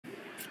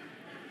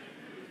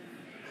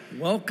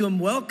Welcome,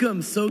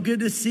 welcome. So good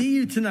to see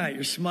you tonight.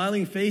 Your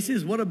smiling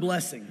faces, what a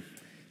blessing.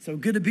 So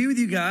good to be with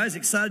you guys.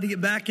 Excited to get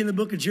back in the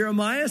book of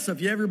Jeremiah. So if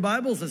you have your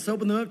Bibles, let's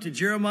open them up to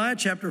Jeremiah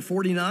chapter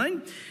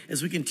 49.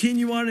 As we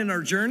continue on in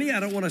our journey,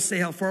 I don't want to say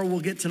how far we'll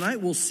get tonight.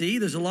 We'll see.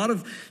 There's a lot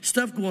of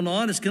stuff going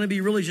on. It's going to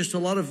be really just a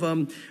lot of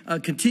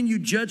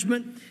continued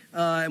judgment.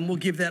 And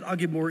I'll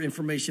give more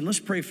information. Let's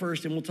pray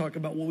first, and we'll talk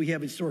about what we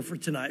have in store for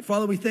tonight.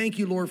 Father, we thank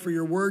you, Lord, for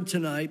your word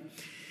tonight.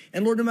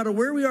 And Lord, no matter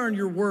where we are in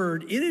your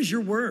word, it is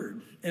your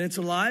word. And it's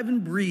alive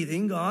and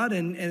breathing, God,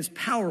 and it's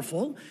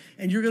powerful.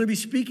 And you're going to be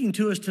speaking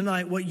to us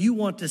tonight what you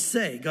want to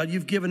say. God,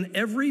 you've given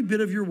every bit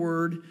of your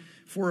word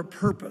for a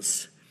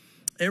purpose.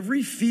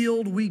 Every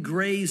field we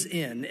graze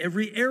in,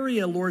 every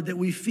area, Lord, that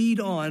we feed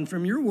on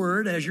from your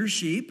word as your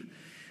sheep,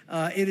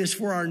 it is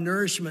for our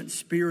nourishment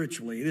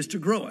spiritually. It is to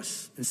grow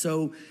us. And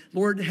so,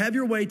 Lord, have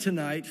your way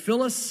tonight.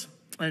 Fill us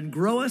and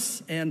grow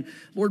us. And,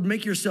 Lord,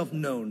 make yourself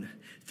known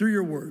through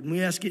your word. And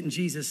we ask it in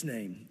Jesus'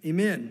 name.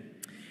 Amen.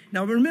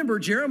 Now remember,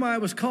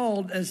 Jeremiah was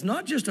called as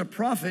not just a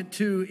prophet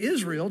to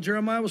Israel.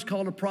 Jeremiah was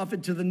called a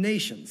prophet to the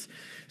nations.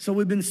 So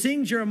we've been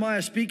seeing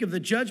Jeremiah speak of the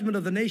judgment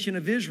of the nation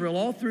of Israel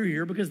all through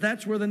here because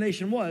that's where the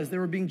nation was. They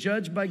were being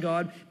judged by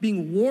God,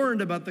 being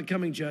warned about the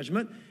coming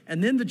judgment.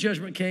 And then the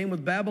judgment came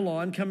with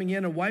Babylon coming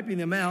in and wiping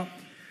them out.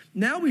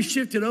 Now we've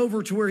shifted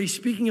over to where he's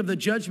speaking of the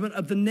judgment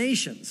of the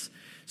nations.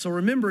 So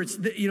remember,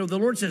 the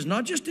Lord says,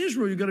 not just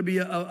Israel you're going to be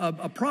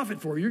a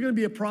prophet for. You're going to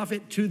be a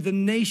prophet to the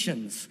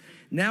nations.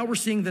 Now we're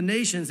seeing the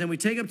nations, and we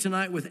take up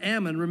tonight with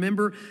Ammon.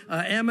 Remember,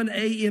 Ammon,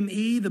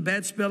 A-M-E, the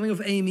bad spelling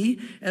of Amy,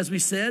 as we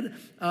said.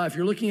 If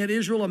you're looking at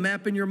Israel, a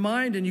map in your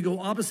mind, and you go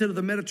opposite of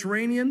the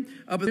Mediterranean,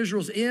 up at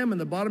Israel's M,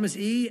 and the bottom is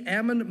E,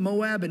 Ammon,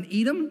 Moab, and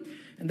Edom.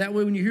 And that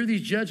way, when you hear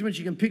these judgments,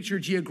 you can picture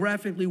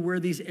geographically where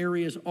these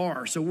areas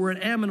are. So we're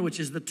at Ammon, which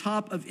is the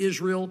top of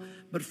Israel,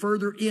 but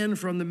further in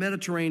from the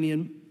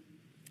Mediterranean.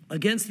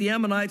 Against the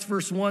Ammonites,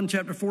 verse 1,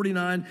 chapter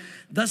 49,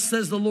 thus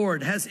says the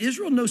Lord, has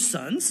Israel no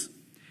sons?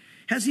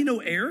 Has he no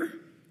heir?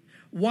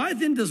 Why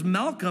then does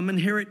Malcolm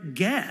inherit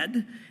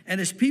Gad and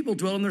his people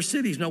dwell in their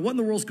cities? Now, what in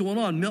the world's going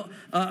on?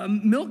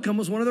 Milcom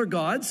was one of their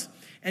gods,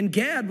 and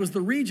Gad was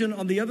the region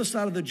on the other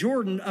side of the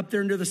Jordan up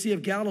there near the Sea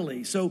of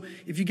Galilee. So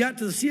if you got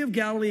to the Sea of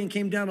Galilee and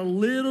came down a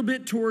little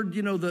bit toward,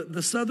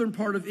 the southern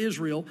part of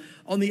Israel,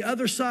 on the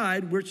other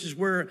side, which is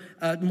where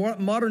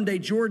modern-day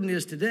Jordan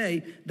is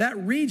today, that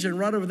region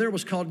right over there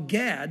was called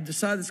Gad, the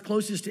side that's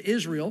closest to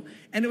Israel,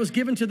 and it was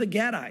given to the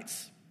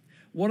Gadites,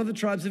 one of the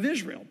tribes of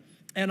Israel.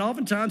 And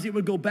oftentimes it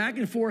would go back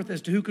and forth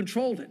as to who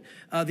controlled it.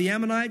 The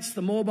Ammonites,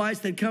 the Moabites,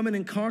 they'd come in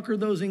and conquer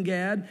those in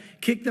Gad,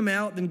 kick them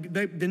out.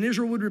 Then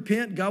Israel would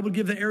repent. God would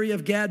give the area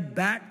of Gad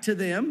back to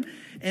them.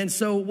 And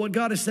so what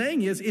God is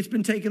saying is it's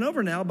been taken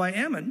over now by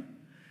Ammon.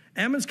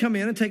 Ammon's come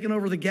in and taken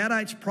over the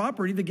Gadites'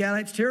 property, the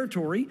Gadites'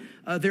 territory.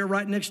 They're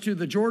right next to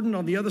the Jordan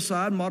on the other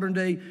side,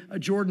 modern-day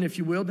Jordan, if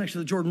you will, next to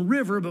the Jordan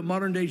River, but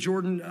modern-day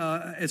Jordan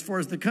as far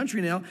as the country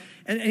now.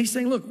 And he's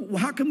saying, look,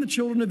 how come the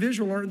children of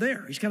Israel aren't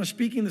there? He's kind of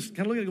speaking this,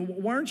 kind of looking at,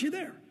 why aren't you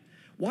there?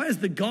 Why is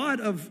the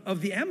God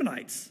of the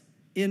Ammonites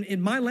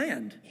in my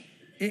land?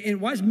 And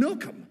why is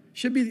Milcom?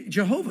 Should be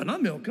Jehovah,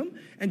 not Milcom.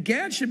 And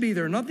Gad should be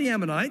there, not the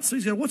Ammonites. So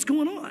he's going, what's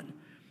going on?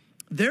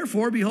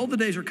 Therefore, behold, the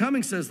days are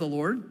coming, says the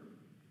Lord,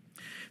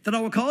 that I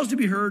will cause to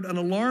be heard an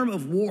alarm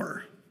of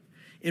war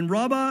in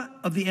Rabbah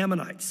of the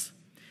Ammonites.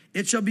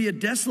 It shall be a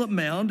desolate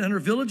mound, and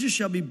her villages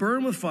shall be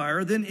burned with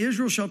fire. Then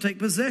Israel shall take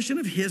possession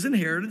of his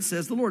inheritance,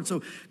 says the Lord.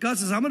 So God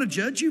says, I'm going to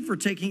judge you for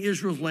taking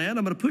Israel's land.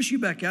 I'm going to push you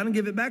back out and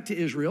give it back to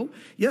Israel.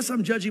 Yes,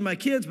 I'm judging my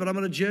kids, but I'm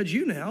going to judge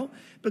you now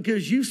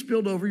because you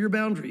spilled over your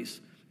boundaries,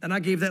 and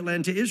I gave that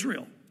land to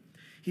Israel.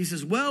 He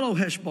says, well, O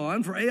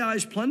Heshbon, for Ai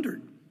is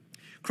plundered.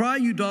 Cry,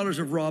 you daughters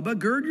of Rabbah,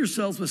 gird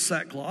yourselves with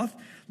sackcloth.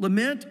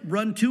 Lament,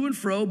 run to and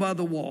fro by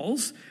the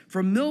walls.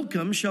 For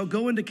Milcom shall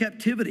go into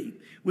captivity.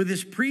 With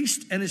his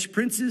priests and his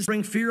princes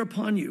bring fear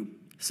upon you,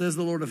 says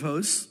the Lord of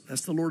hosts.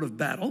 That's the Lord of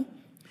battle.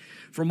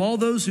 From all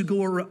those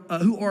who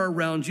are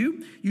around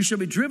you, you shall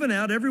be driven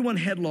out, everyone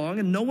headlong,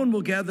 and no one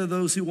will gather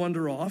those who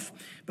wander off.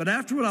 But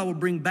afterward I will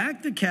bring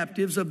back the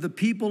captives of the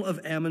people of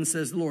Ammon,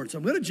 says the Lord. So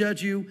I'm going to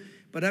judge you.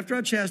 But after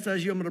I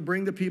chastise you, I'm going to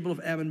bring the people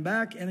of Ammon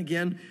back. And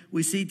again,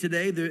 we see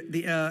today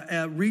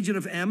the region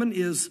of Ammon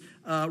is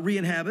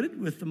re-inhabited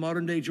with the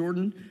modern-day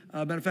Jordan.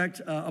 Matter of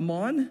fact,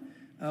 Ammon,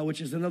 which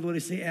is another way to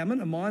say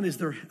Ammon. Ammon is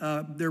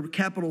their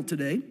capital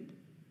today.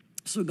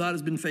 So God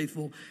has been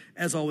faithful,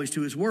 as always,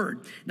 to his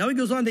word. Now he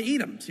goes on to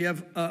Edom. So you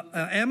have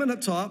Ammon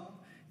up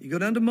top. You go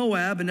down to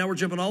Moab, and now we're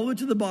jumping all the way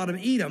to the bottom,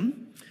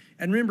 Edom.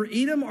 And remember,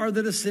 Edom are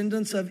the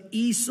descendants of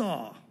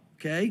Esau.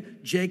 Okay,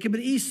 Jacob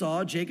and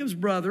Esau, Jacob's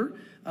brother.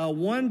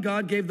 One,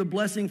 God gave the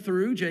blessing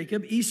through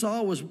Jacob.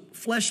 Esau was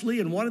fleshly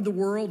and wanted the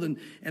world and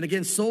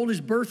again, sold his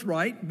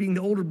birthright, being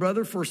the older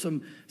brother, for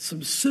some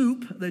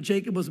soup that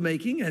Jacob was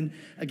making. And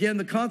again,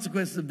 the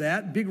consequences of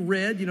that, big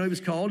red, he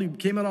was called. He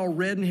came out all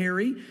red and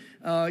hairy,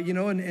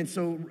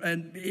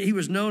 and he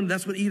was known,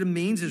 that's what Edom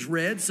means, is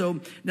red.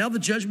 So now the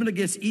judgment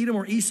against Edom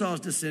or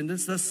Esau's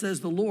descendants, thus says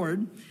the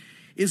Lord,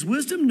 is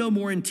wisdom no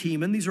more in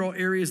Teman? These are all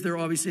areas there,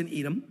 obviously, in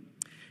Edom.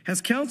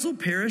 Has counsel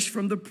perished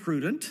from the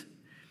prudent?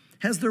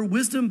 Has their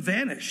wisdom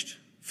vanished?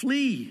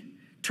 Flee,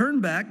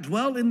 turn back,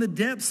 dwell in the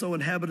depths, O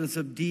inhabitants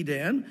of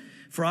Dedan,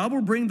 for I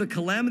will bring the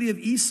calamity of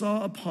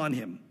Esau upon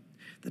him,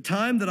 the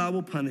time that I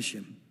will punish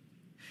him.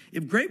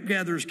 If grape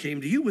gatherers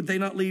came to you, would they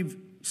not leave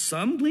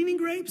some gleaning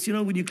grapes? You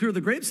know, when you clear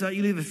the grapes out,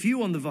 you leave a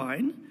few on the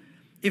vine.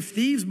 If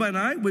thieves by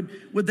night,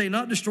 would they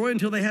not destroy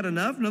until they had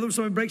enough? In other words,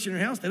 somebody breaks in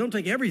your house, they don't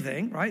take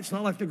everything, right? It's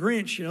not like the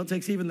Grinch, you know, it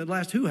takes even the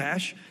last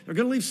hash. They're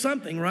going to leave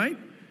something, right?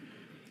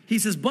 He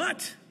says,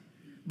 but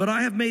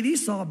I have made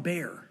Esau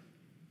bare.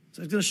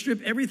 So he's going to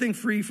strip everything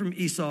free from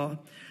Esau.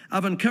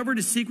 I've uncovered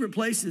his secret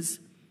places,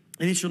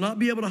 and he shall not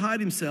be able to hide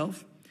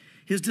himself.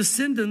 His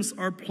descendants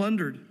are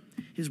plundered,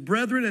 his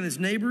brethren and his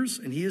neighbors,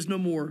 and he is no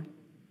more.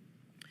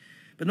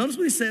 But notice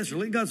what he says,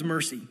 relate God's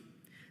mercy.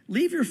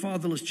 Leave your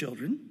fatherless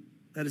children,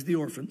 that is the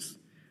orphans.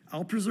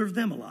 I'll preserve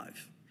them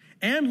alive.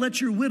 And let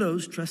your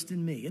widows trust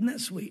in me. Isn't that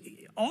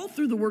sweet? All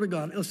through the word of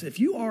God. Listen, if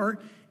you are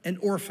an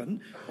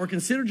orphan or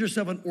considered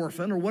yourself an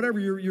orphan or whatever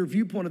your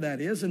viewpoint of that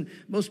is, and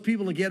most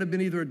people, again, have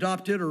been either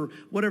adopted or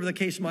whatever the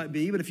case might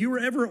be, but if you were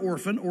ever an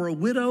orphan or a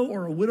widow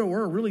or a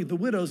widower, really the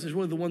widows is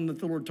really the one that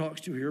the Lord talks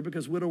to here,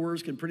 because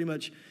widowers can pretty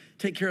much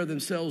take care of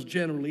themselves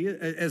generally.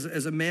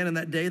 As a man in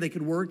that day, they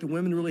could work. The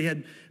women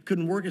really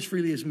couldn't work as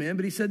freely as men.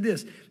 But he said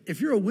this, if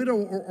you're a widow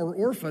or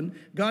orphan,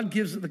 God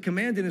gives the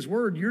command in his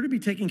word, you're to be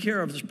taken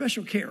care of,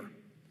 special care.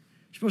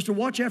 You're supposed to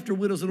watch after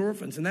widows and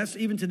orphans, and that's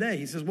even today.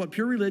 He says, what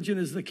pure religion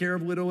is the care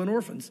of widow and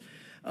orphans.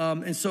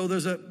 And so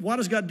why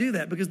does God do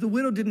that? Because the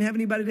widow didn't have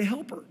anybody to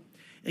help her.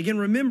 Again,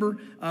 remember,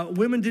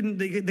 women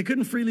they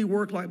couldn't freely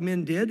work like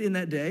men did in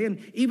that day.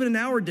 And even in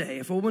our day,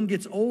 if a woman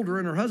gets older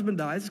and her husband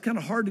dies, it's kind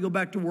of hard to go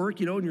back to work,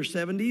 you know, in your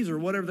 70s or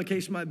whatever the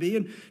case might be,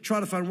 and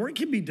try to find work. It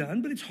can be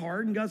done, but it's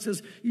hard. And God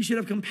says you should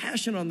have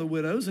compassion on the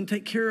widows and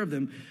take care of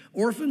them.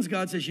 Orphans,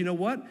 God says, you know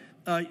what?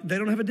 They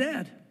don't have a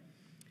dad.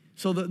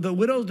 So the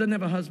widow doesn't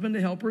have a husband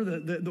to help her.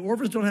 The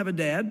orphans don't have a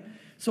dad.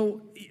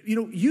 So, you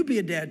know, you be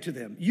a dad to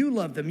them. You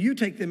love them. You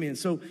take them in.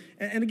 So,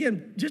 and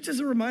again, just as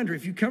a reminder,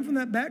 if you come from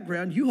that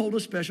background, you hold a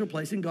special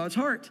place in God's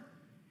heart.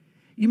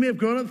 You may have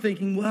grown up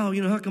thinking, wow,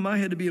 you know, how come I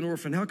had to be an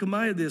orphan? How come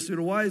I had this? You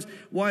know, why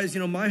is you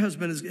know, my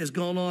husband has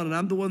gone on and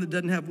I'm the one that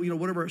doesn't have, you know,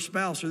 whatever, a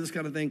spouse or this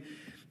kind of thing.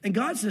 And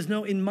God says,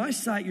 no, in my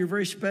sight, you're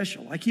very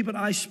special. I keep an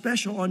eye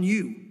special on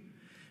you,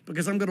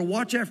 because I'm going to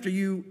watch after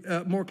you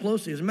more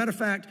closely. As a matter of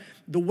fact,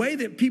 the way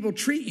that people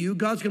treat you,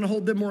 God's going to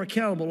hold them more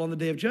accountable on the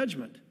day of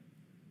judgment.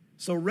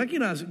 So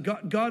recognize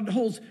that God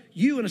holds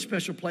you in a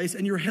special place,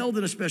 and you're held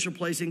in a special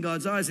place in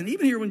God's eyes. And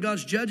even here, when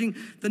God's judging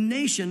the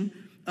nation,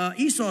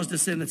 Esau's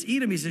descendants,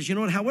 Edom, he says, you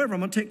know what, however,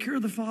 I'm going to take care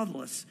of the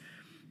fatherless,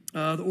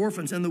 the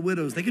orphans and the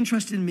widows. They can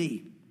trust in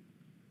me.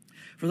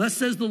 For thus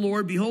says the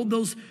Lord, behold,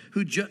 those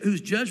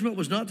whose judgment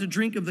was not to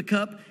drink of the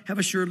cup have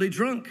assuredly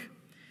drunk.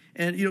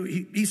 And, you know,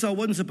 Esau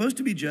wasn't supposed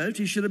to be judged.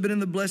 He should have been in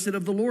the blessed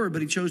of the Lord,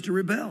 but he chose to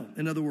rebel,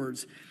 in other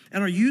words.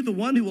 And are you the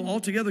one who will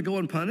altogether go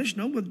unpunished?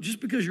 No, but just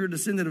because you're a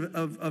descendant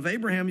of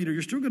Abraham, you know,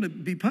 you're still going to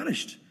be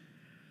punished.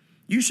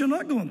 You shall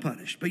not go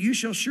unpunished, but you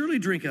shall surely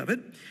drink of it.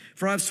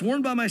 For I've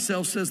sworn by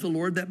myself, says the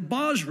Lord, that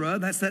Bozrah,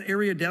 that's that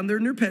area down there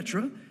near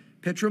Petra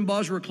and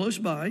Bozrah are close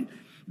by,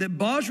 that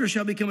Bozrah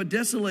shall become a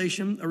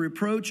desolation, a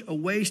reproach, a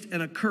waste,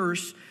 and a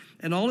curse,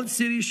 and all its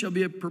cities shall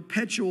be a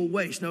perpetual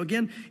waste. Now,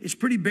 again, it's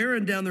pretty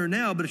barren down there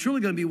now, but it's really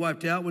going to be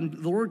wiped out when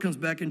the Lord comes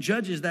back and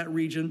judges that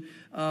region,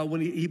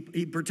 when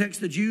he protects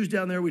the Jews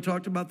down there. We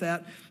talked about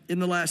that in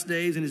the last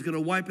days, and he's going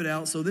to wipe it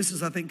out. So this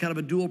is, I think, kind of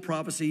a dual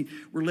prophecy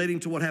relating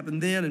to what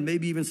happened then and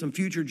maybe even some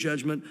future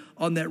judgment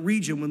on that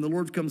region when the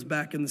Lord comes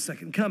back in the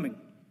second coming.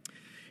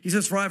 He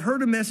says, for I've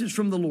heard a message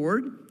from the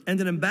Lord, and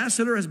an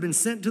ambassador has been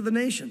sent to the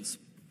nations.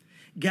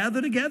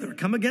 Gather together,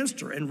 come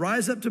against her, and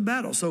rise up to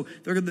battle. So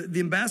the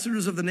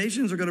ambassadors of the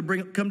nations are going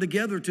to come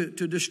together to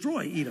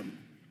destroy Edom.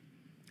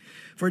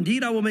 For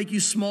indeed I will make you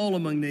small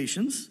among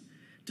nations,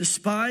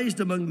 despised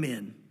among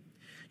men.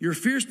 Your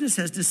fierceness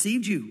has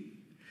deceived you,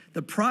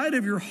 the pride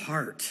of your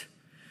heart.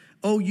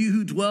 O you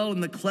who dwell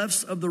in the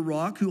clefts of the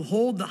rock, who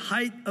hold the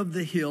height of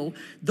the hill,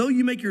 though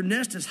you make your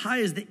nest as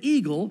high as the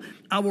eagle,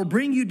 I will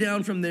bring you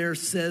down from there,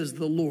 says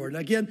the Lord.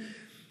 Again,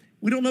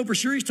 we don't know for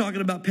sure he's talking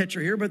about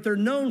Petra here, but they're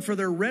known for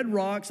their red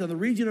rocks in the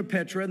region of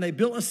Petra, and they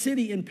built a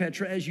city in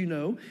Petra, as you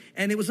know,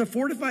 and it was a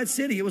fortified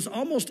city. It was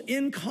almost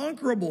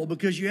inconquerable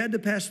because you had to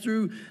pass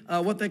through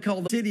what they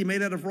call the city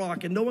made out of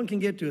rock, and no one can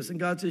get to us. And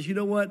God says, you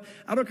know what?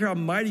 I don't care how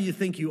mighty you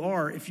think you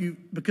are.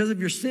 Because of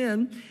your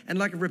sin and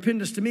lack of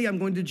repentance to me, I'm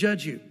going to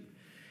judge you.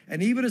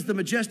 And even as the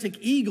majestic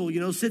eagle, you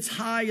know, sits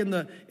high in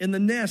the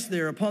nest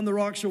there upon the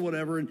rocks or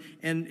whatever,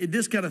 and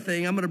this kind of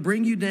thing, I'm going to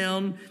bring you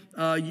down.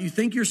 You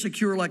think you're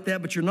secure like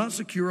that, but you're not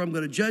secure. I'm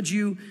going to judge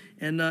you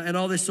and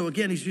all this. So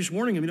again, he's just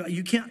warning him.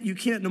 You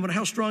can't, no matter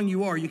how strong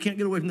you are, you can't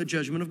get away from the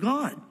judgment of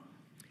God.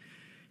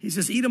 He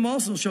says, Edom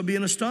also shall be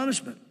an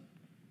astonishment.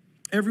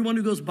 Everyone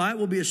who goes by it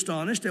will be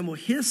astonished and will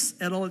hiss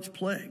at all its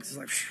plagues. It's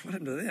like, what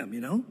happened to them,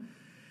 you know?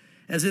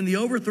 As in the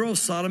overthrow of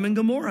Sodom and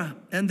Gomorrah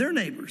and their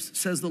neighbors,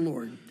 says the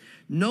Lord.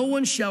 No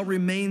one shall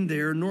remain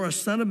there, nor a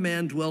son of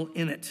man dwell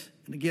in it.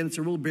 And again, it's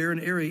a real barren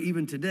area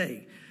even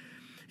today.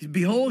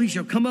 Behold, he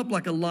shall come up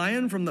like a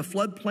lion from the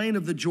floodplain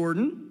of the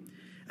Jordan,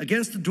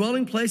 against the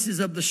dwelling places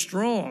of the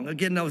strong.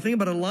 Again, now think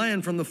about a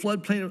lion from the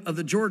floodplain of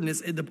the Jordan.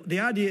 The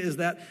idea is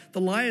that the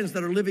lions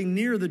that are living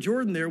near the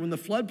Jordan there, when the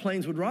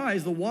floodplains would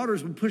rise, the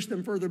waters would push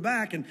them further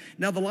back. And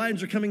now the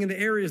lions are coming into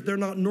areas they're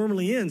not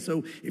normally in.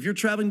 So if you're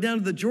traveling down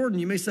to the Jordan,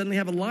 you may suddenly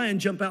have a lion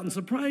jump out and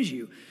surprise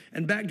you.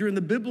 And back during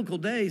the biblical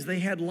days, they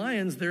had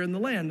lions there in the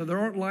land. Now, there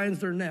aren't lions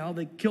there now.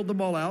 They killed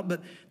them all out.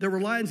 But there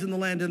were lions in the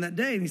land in that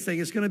day. And he's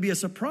saying it's going to be a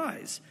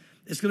surprise.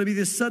 It's going to be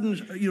this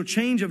sudden,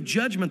 change of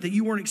judgment that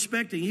you weren't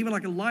expecting, even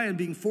like a lion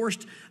being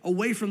forced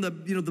away from the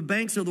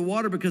banks of the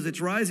water because it's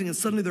rising and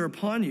suddenly they're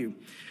upon you.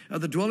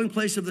 The dwelling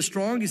place of the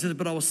strong, he says,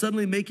 but I will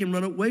suddenly make him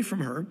run away from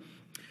her.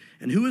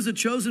 And who is a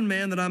chosen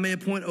man that I may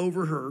appoint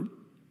over her?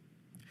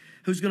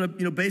 Who's going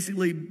to,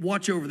 basically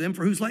watch over them?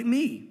 For who's like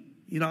me?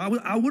 I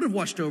would have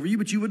watched over you,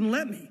 but you wouldn't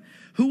let me.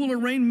 Who will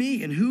arraign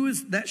me? And who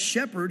is that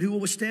shepherd who will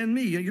withstand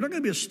me? You're not going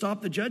to be able to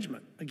stop the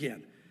judgment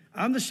again.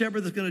 I'm the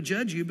shepherd that's going to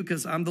judge you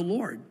because I'm the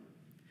Lord.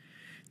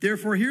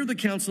 Therefore, hear the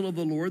counsel of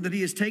the Lord that he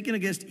has taken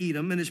against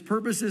Edom, and his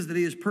purposes that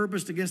he has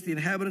purposed against the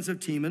inhabitants of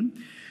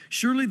Teman.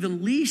 Surely the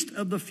least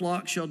of the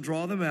flock shall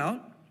draw them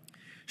out.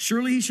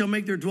 Surely he shall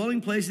make their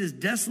dwelling places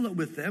desolate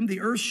with them. The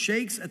earth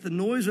shakes at the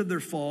noise of their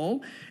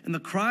fall, and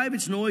the cry of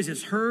its noise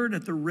is heard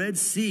at the Red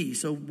Sea.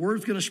 So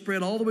word's going to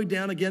spread all the way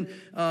down again.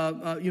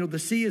 The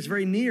sea is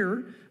very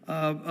near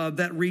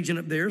that region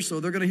up there, so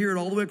they're going to hear it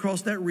all the way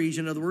across that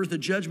region. In other words, the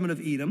judgment of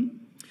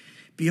Edom.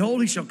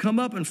 Behold, he shall come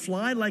up and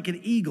fly like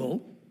an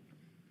eagle,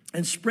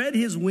 and spread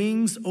his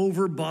wings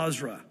over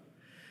Bozrah.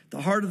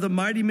 The heart of the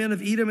mighty men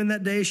of Edom in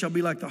that day shall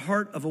be like the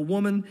heart of a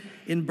woman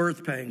in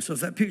birth pangs. So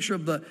it's that picture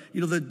of the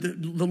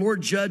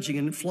Lord judging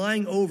and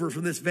flying over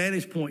from this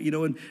vantage point,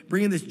 and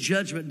bringing this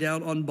judgment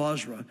down on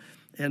Bozrah.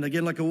 And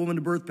again, like a woman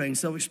in birth pangs,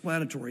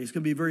 self-explanatory. It's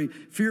going to be a very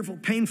fearful,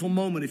 painful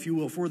moment, if you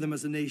will, for them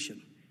as a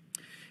nation.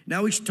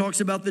 Now he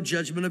talks about the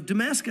judgment of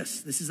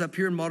Damascus. This is up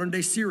here in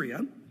modern-day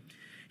Syria.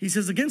 He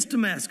says, against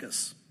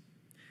Damascus,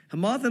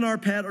 Hamath and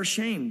Arpad are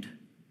shamed,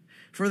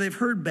 for they've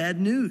heard bad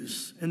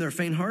news, and they're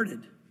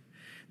faint-hearted.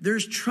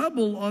 There's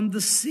trouble on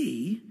the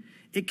sea.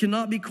 It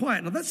cannot be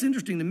quiet. Now, that's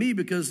interesting to me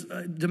because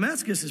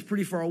Damascus is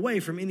pretty far away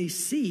from any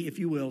sea, if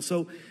you will.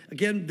 So,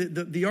 again,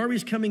 the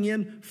army's coming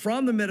in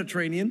from the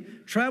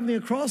Mediterranean, traveling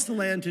across the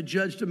land to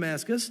judge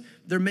Damascus.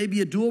 There may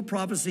be a dual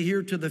prophecy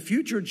here to the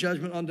future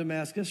judgment on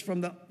Damascus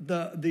from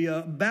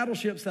the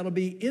battleships that'll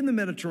be in the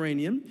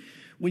Mediterranean.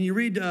 When you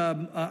read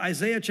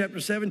Isaiah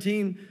chapter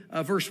 17,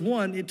 verse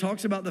 1, it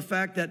talks about the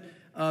fact that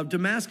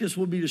Damascus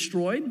will be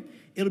destroyed.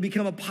 It'll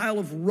become a pile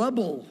of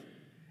rubble,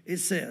 it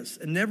says,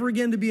 and never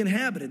again to be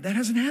inhabited. That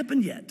hasn't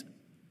happened yet.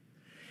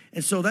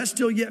 And so that's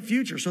still yet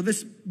future. So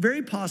this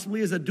very possibly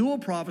is a dual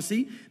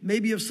prophecy,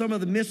 maybe of some of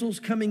the missiles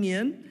coming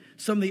in,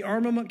 some of the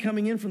armament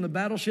coming in from the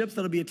battleships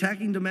that'll be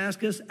attacking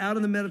Damascus out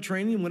in the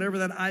Mediterranean whenever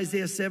that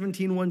Isaiah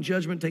 17:1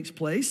 judgment takes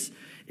place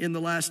in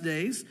the last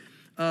days.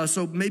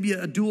 So maybe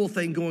a dual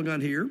thing going on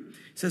here.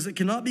 It says it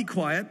cannot be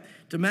quiet.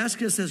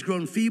 Damascus has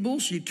grown feeble.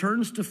 She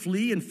turns to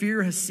flee, and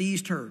fear has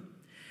seized her.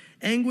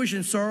 Anguish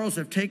and sorrows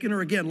have taken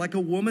her again, like a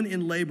woman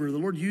in labor. The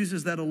Lord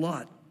uses that a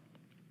lot.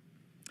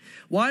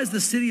 Why is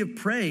the city of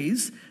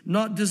praise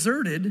not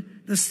deserted,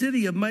 the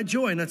city of my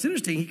joy? Now, it's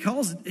interesting. He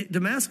calls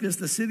Damascus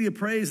the city of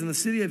praise and the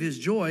city of his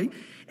joy.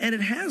 And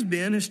it has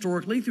been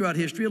historically throughout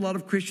history, a lot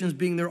of Christians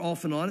being there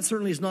off and on. It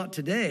certainly is not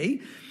today.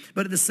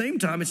 But at the same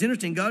time, it's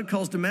interesting. God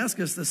calls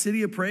Damascus the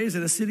city of praise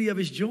and a city of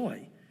his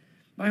joy.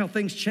 By how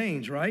things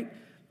change, right?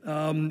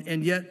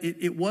 And yet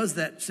it was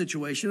that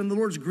situation. And the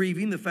Lord's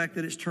grieving the fact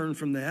that it's turned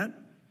from that.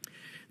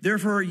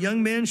 Therefore,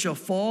 young men shall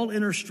fall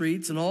in her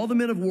streets, and all the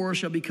men of war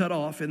shall be cut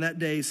off in that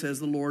day, says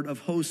the Lord of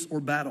hosts, or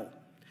battle.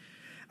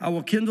 I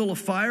will kindle a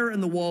fire in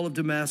the wall of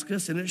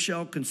Damascus, and it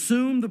shall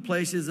consume the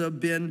places of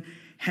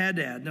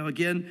Ben-Hadad. Now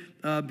again,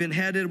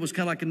 Ben-Hadad was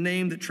kind of like a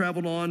name that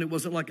traveled on. It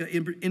wasn't like an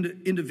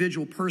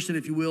individual person,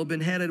 if you will.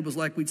 Ben-Hadad was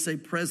like we'd say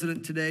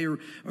president today, or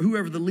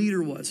whoever the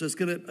leader was. So it's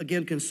going to,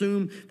 again,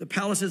 consume the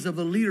palaces of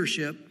the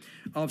leadership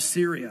of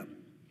Syria.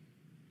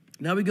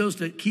 Now he goes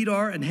to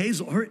Kedar and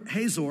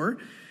Hazor,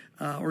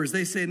 or as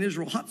they say in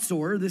Israel,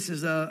 Hatzor. This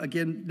is,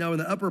 again, now in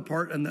the upper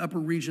part, in the upper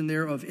region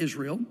there of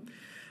Israel.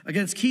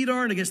 Against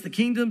Kedar and against the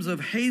kingdoms of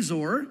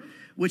Hazor,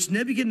 which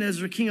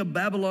Nebuchadnezzar, king of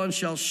Babylon,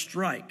 shall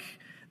strike.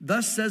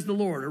 Thus says the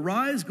Lord,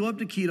 arise, go up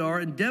to Kedar,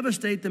 and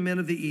devastate the men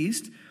of the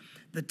east.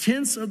 The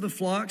tents of the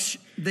flocks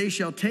they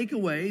shall take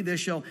away. They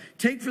shall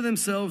take for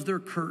themselves their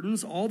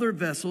curtains, all their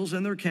vessels,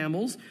 and their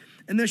camels,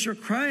 and they shall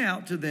cry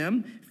out to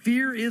them,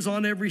 fear is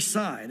on every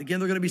side. Again,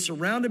 they're going to be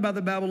surrounded by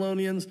the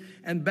Babylonians,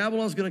 and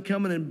Babylon's going to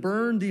come in and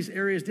burn these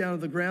areas down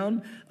to the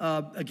ground.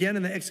 Again,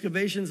 in the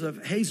excavations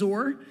of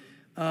Hazor,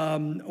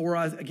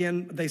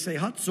 again, they say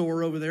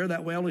Hatzor over there.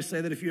 That way I only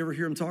say that if you ever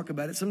hear them talk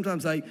about it.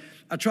 Sometimes I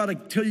try to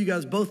tell you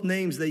guys both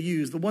names they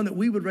use, the one that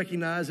we would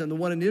recognize and the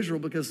one in Israel,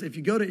 because if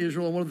you go to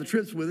Israel on one of the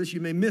trips with us, you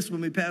may miss when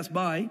we pass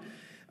by.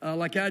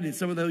 Like I did.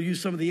 They'll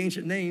use some of the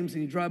ancient names,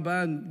 and you drive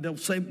by and they'll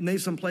name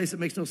some place that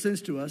makes no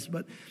sense to us.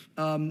 But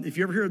if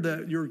you ever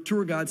hear your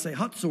tour guide say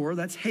Hatzor,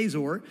 that's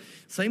Hazor,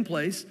 same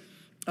place.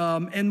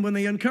 And when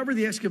they uncovered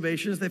the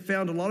excavations, they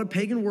found a lot of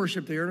pagan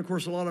worship there, and of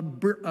course, a lot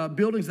of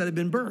buildings that had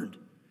been burned.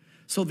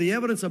 So the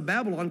evidence of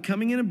Babylon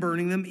coming in and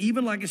burning them,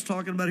 even like it's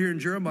talking about here in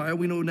Jeremiah,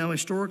 we know now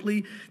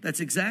historically that's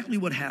exactly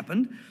what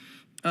happened.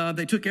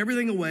 They took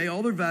everything away,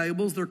 all their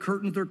valuables, their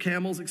curtains, their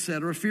camels,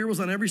 etc. Fear was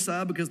on every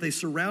side because they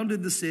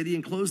surrounded the city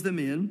and closed them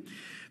in.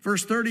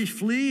 Verse 30,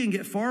 flee and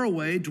get far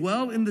away,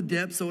 dwell in the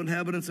depths, O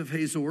inhabitants of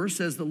Hazor,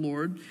 says the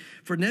Lord.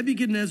 For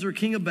Nebuchadnezzar,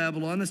 king of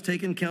Babylon, has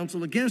taken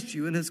counsel against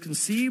you and has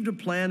conceived a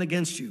plan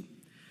against you.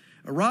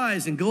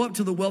 Arise and go up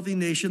to the wealthy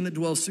nation that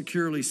dwells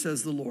securely,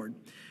 says the Lord,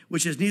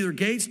 which has neither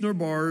gates nor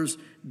bars,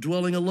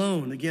 dwelling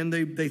alone. Again,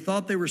 they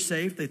thought they were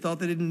safe. They thought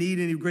they didn't need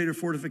any greater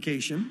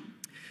fortification.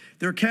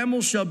 Their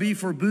camels shall be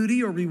for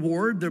booty or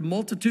reward, their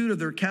multitude of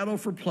their cattle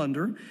for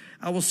plunder.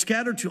 I will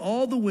scatter to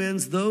all the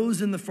winds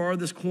those in the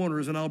farthest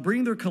corners, and I'll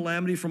bring their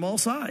calamity from all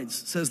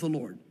sides, says the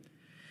Lord.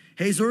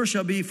 Hazor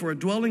shall be for a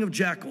dwelling of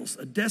jackals,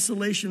 a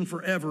desolation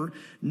forever.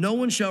 No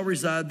one shall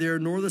reside there,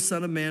 nor the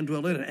Son of Man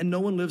dwell in it. And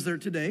no one lives there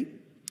today.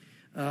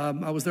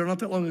 I was there not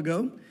that long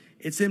ago.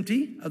 It's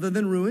empty, other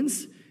than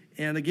ruins.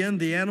 And again,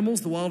 the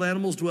animals, the wild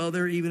animals dwell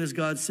there, even as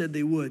God said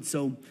they would.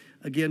 So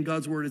again,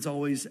 God's word is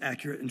always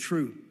accurate and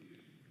true.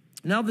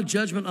 Now the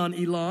judgment on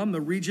Elam,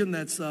 the region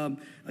that's,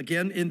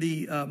 again, in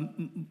the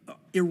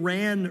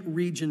Iran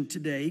region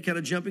today, kind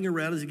of jumping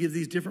around as he gives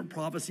these different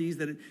prophecies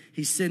that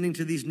he's sending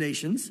to these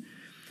nations.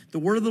 The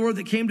word of the Lord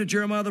that came to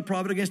Jeremiah the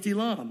prophet against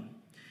Elam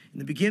in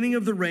the beginning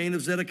of the reign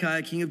of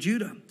Zedekiah, king of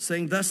Judah,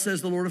 saying, thus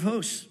says the Lord of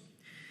hosts,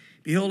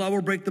 behold, I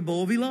will break the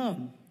bow of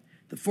Elam,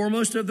 the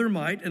foremost of their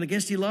might, and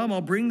against Elam I'll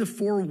bring the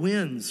four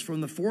winds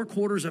from the four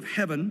quarters of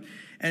heaven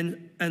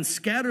and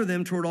scatter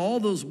them toward all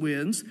those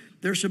winds.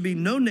 There shall be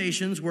no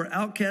nations where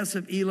outcasts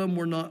of Elam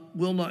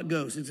will not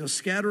go. So it's going to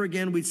scatter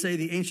again, we'd say,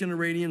 the ancient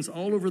Iranians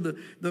all over the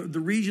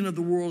region of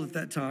the world at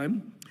that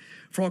time.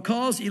 For I'll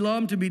cause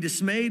Elam to be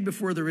dismayed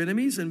before their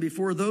enemies and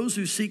before those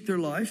who seek their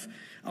life.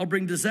 I'll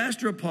bring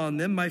disaster upon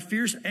them, my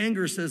fierce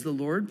anger, says the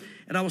Lord,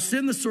 and I will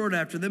send the sword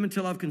after them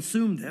until I've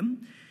consumed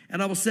them.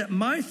 And I will set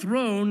my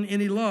throne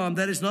in Elam.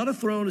 That is not a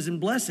throne as in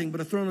blessing,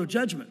 but a throne of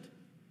judgment.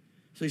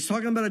 So he's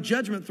talking about a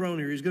judgment throne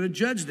here. He's going to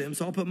judge them.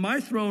 So I'll put my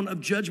throne of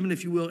judgment,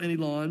 if you will, in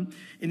Elam,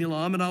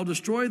 and I'll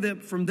destroy them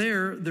from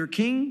there, their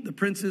king, the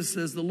princes,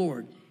 says the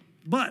Lord.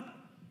 But,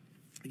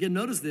 again,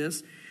 notice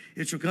this.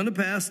 It shall come to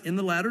pass in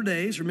the latter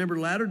days. Remember,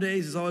 latter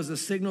days is always a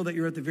signal that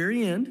you're at the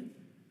very end.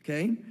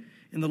 Okay?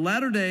 In the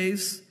latter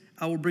days,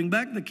 I will bring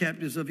back the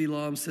captives of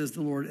Elam, says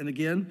the Lord. And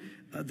again,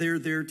 they're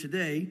there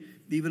today,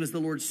 even as the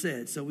Lord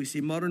said. So we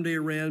see modern day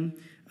Iran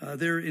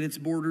there in its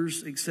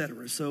borders,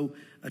 etc. So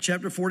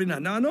chapter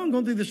 49. Now, I know I'm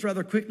going through this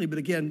rather quickly, but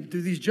again,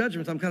 through these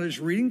judgments, I'm kind of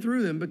just reading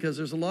through them because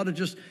there's a lot of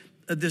just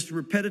this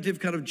repetitive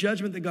kind of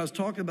judgment that God's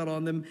talking about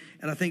on them.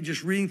 And I think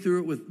just reading through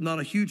it with not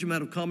a huge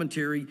amount of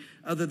commentary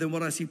other than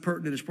what I see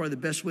pertinent is probably the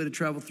best way to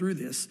travel through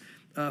this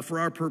for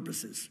our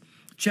purposes.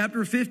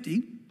 Chapter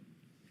 50.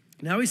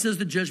 Now he says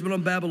the judgment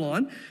on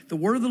Babylon. The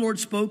word of the Lord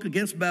spoke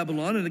against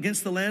Babylon and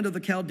against the land of the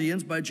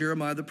Chaldeans by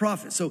Jeremiah the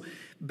prophet. So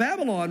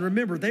Babylon,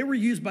 remember, they were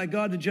used by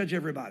God to judge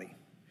everybody.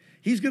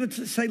 He's going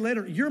to say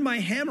later, you're my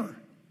hammer.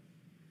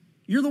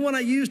 You're the one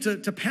I used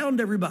to pound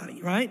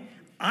everybody, right?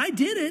 I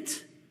did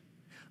it,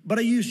 but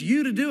I used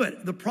you to do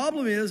it. The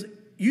problem is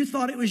you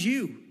thought it was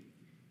you.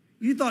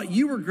 You thought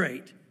you were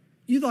great.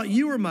 You thought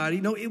you were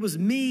mighty. No, it was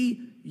me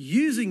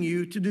using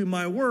you to do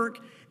my work,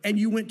 and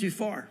you went too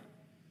far.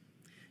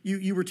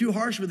 You were too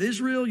harsh with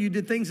Israel. You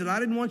did things that I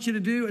didn't want you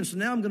to do. And so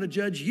now I'm going to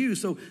judge you.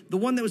 So the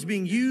one that was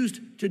being used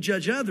to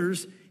judge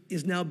others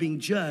is now being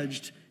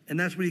judged. And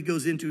that's what he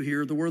goes into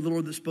here. The word of the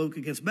Lord that spoke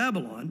against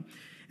Babylon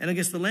and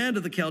against the land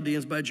of the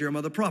Chaldeans by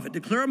Jeremiah the prophet.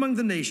 Declare among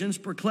the nations,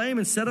 proclaim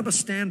and set up a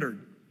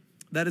standard.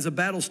 That is a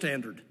battle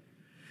standard.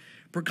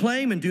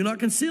 Proclaim and do not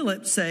conceal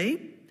it.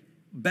 Say,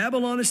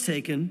 Babylon is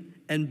taken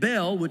and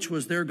Bel, which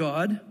was their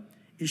god,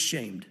 is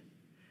shamed.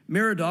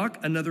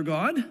 Merodach, another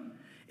god,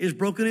 is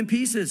broken in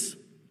pieces.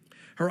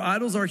 Her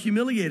idols are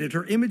humiliated.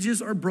 Her images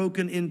are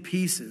broken in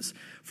pieces.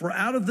 For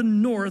out of the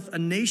north a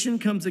nation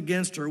comes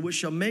against her, which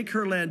shall make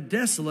her land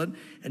desolate,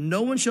 and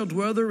no one shall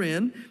dwell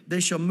therein. They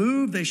shall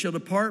move, they shall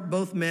depart,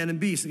 both man and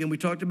beast. Again, we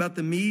talked about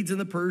the Medes and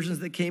the Persians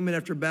that came in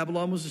after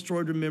Babylon was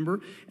destroyed,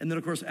 remember? And then,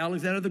 of course,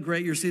 Alexander the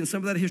Great. You're seeing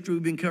some of that history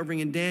we've been covering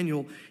in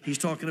Daniel. He's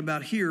talking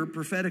about here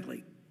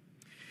prophetically.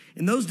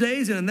 In those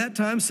days and in that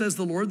time, says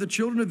the Lord, the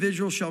children of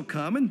Israel shall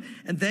come,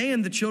 and they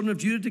and the children of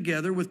Judah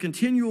together, with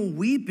continual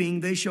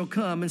weeping, they shall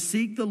come and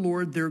seek the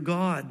Lord their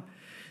God.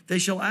 They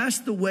shall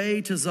ask the way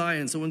to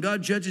Zion. So when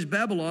God judges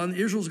Babylon,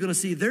 Israel's going to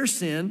see their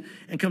sin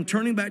and come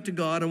turning back to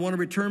God and want to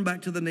return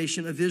back to the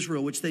nation of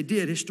Israel, which they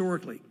did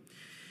historically.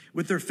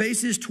 With their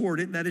faces toward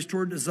it, that is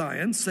toward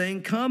Zion,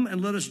 saying, come and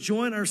let us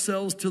join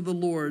ourselves to the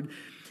Lord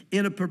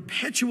in a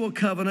perpetual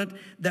covenant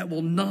that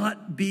will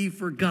not be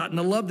forgotten.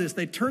 I love this.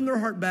 They turn their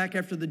heart back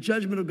after the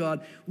judgment of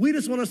God. We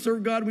just want to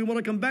serve God. We want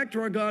to come back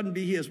to our God and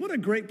be his. What a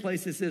great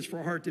place this is for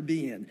our heart to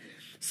be in.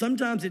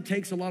 Sometimes it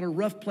takes a lot of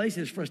rough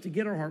places for us to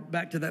get our heart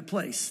back to that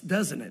place,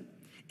 doesn't it?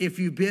 If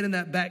you've been in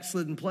that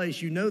backslidden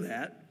place, you know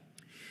that.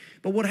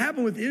 But what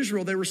happened with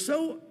Israel, they were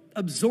so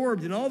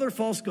absorbed in all their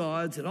false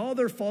gods and all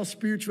their false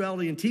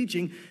spirituality and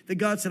teaching that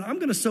God said, I'm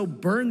going to so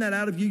burn that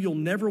out of you, you'll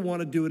never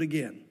want to do it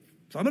again.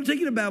 So I'm going to take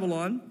you to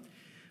Babylon,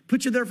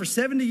 put you there for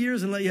 70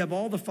 years and let you have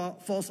all the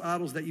false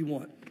idols that you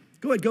want.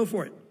 Go ahead, go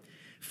for it.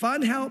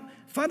 Find out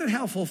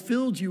how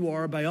fulfilled you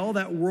are by all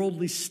that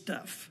worldly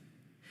stuff.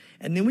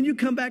 And then when you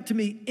come back to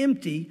me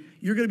empty,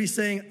 you're going to be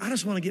saying, I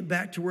just want to get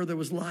back to where there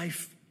was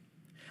life.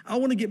 I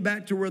want to get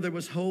back to where there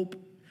was hope.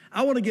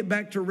 I want to get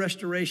back to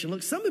restoration.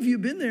 Look, some of you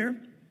have been there.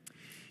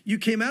 You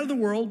came out of the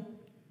world.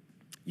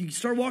 You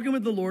started walking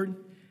with the Lord.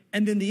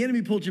 And then the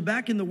enemy pulled you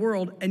back in the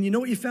world. And you know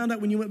what you found out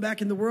when you went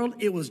back in the world?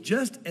 It was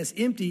just as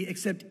empty,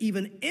 except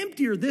even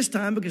emptier this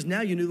time because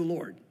now you knew the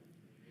Lord.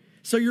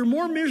 So you're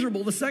more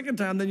miserable the second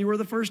time than you were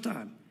the first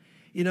time.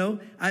 You know,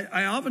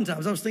 I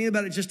oftentimes, I was thinking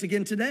about it just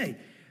again today.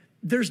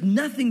 There's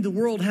nothing the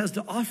world has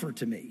to offer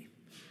to me.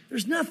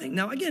 There's nothing.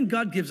 Now, again,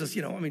 God gives us,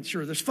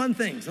 sure, there's fun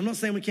things. I'm not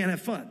saying we can't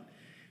have fun.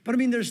 But,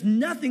 there's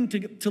nothing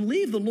to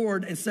leave the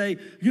Lord and say,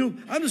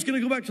 I'm just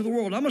going to go back to the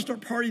world. I'm going to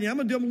start partying. I'm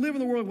going to live in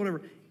the world,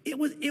 whatever.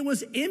 It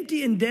was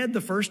empty and dead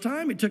the first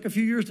time. It took a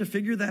few years to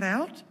figure that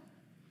out.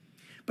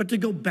 But to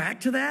go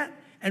back to that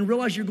and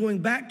realize you're going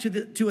back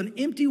to an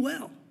empty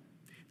well.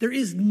 There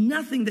is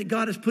nothing that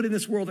God has put in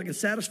this world that can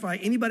satisfy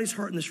anybody's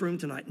heart in this room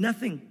tonight.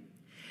 Nothing.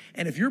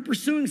 And if you're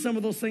pursuing some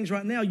of those things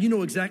right now, you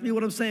know exactly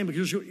what I'm saying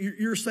because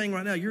you're saying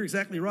right now, you're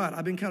exactly right.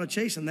 I've been kind of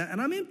chasing that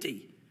and I'm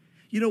empty.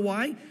 You know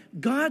why?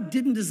 God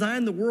didn't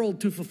design the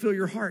world to fulfill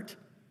your heart.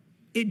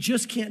 It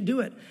just can't do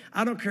it.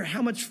 I don't care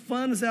how much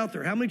fun is out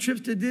there, how many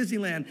trips to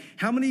Disneyland,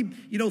 how many,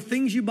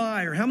 things you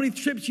buy or how many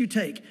trips you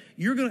take.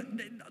 You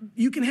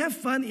can have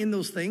fun in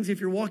those things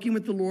if you're walking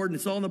with the Lord and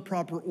it's all in the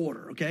proper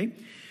order, okay?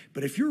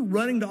 But if you're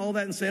running to all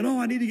that and saying,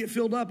 I need to get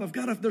filled up,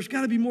 there's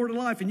got to be more to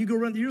life, and you go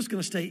run, you're just going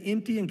to stay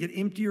empty and get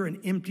emptier and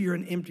emptier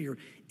and emptier.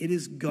 It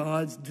is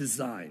God's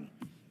design.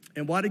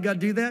 And why did God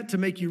do that? To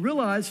make you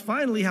realize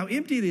finally how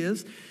empty it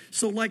is.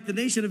 So like the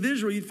nation of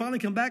Israel, you'd finally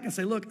come back and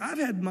say, look, I've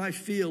had my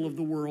fill of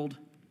the world.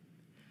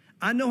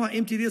 I know how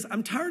empty it is.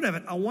 I'm tired of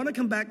it. I want to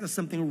come back to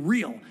something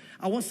real.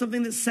 I want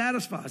something that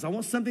satisfies. I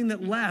want something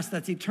that lasts,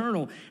 that's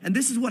eternal. And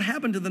this is what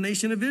happened to the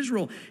nation of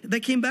Israel. They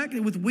came back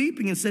with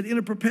weeping and said, in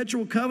a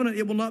perpetual covenant,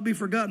 it will not be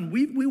forgotten.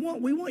 We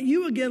want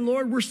you again,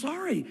 Lord. We're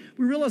sorry.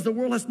 We realize the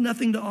world has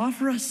nothing to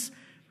offer us.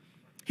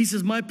 He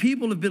says, my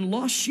people have been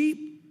lost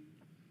sheep.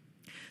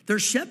 Their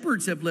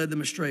shepherds have led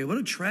them astray. What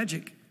a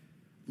tragic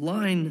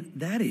line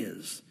that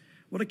is.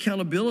 What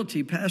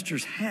accountability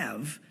pastors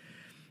have.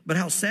 But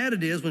how sad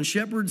it is when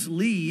shepherds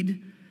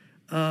lead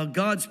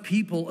God's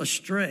people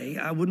astray.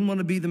 I wouldn't want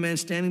to be the man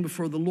standing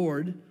before the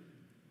Lord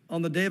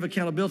on the day of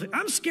accountability.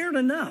 I'm scared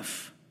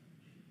enough.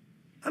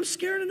 I'm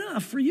scared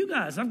enough for you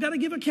guys. I've got to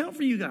give account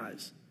for you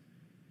guys.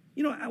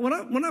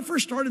 When I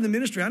first started the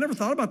ministry, I never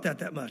thought about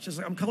that much. It's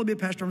like, I'm called to be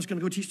a pastor. I'm just going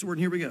to go teach the word,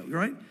 and here we go,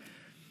 right?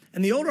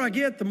 And the older I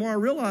get, the more I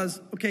realize,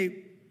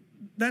 okay,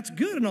 that's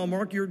good and all,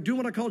 Mark. You're doing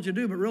what I called you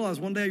to do, but realize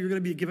one day you're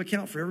going to give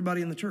account for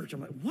everybody in the church.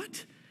 I'm like,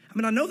 what?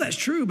 I know that's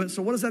true, but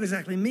so what does that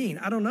exactly mean?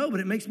 I don't know, but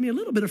it makes me a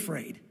little bit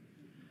afraid.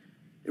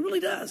 It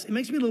really does. It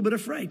makes me a little bit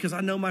afraid because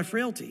I know my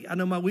frailty. I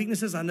know my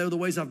weaknesses. I know the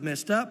ways I've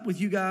messed up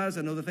with you guys.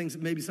 I know the things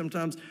that maybe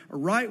sometimes are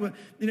right.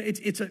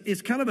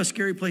 It's kind of a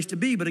scary place to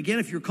be. But again,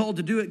 if you're called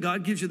to do it,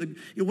 God gives you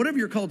whatever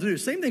you're called to do.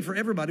 Same thing for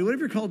everybody. Whatever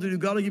you're called to do,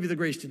 God will give you the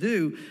grace to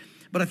do.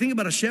 But I think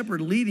about a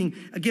shepherd leading.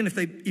 Again,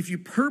 if you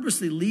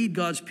purposely lead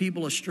God's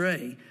people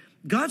astray,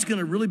 God's going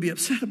to really be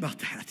upset about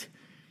that.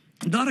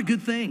 Not a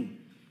good thing.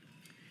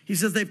 He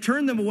says they've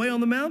turned them away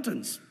on the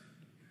mountains.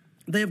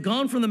 They have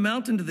gone from the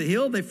mountain to the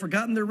hill. They've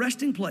forgotten their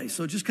resting place.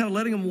 So just kind of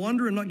letting them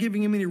wander and not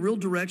giving them any real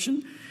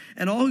direction.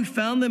 And all who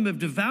found them have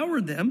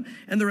devoured them.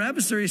 And their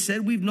adversaries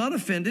said, we've not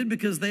offended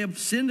because they have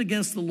sinned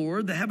against the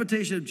Lord, the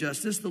habitation of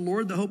justice, the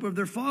Lord, the hope of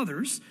their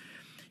fathers.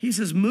 He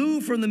says,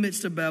 move from the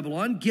midst of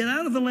Babylon, get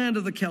out of the land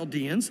of the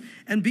Chaldeans,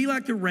 and be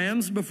like the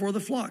rams before the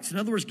flocks. In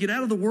other words, get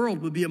out of the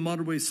world would be a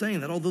modern way of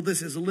saying that, although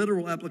this is a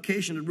literal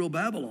application of real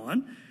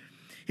Babylon.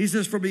 He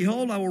says, for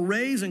behold, I will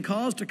raise and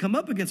cause to come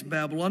up against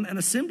Babylon an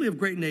assembly of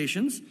great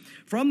nations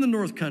from the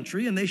north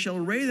country, and they shall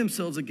array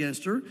themselves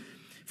against her,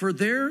 for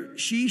there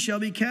she shall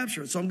be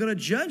captured. So I'm going to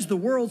judge the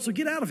world, so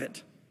get out of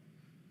it.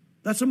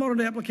 That's a modern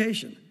day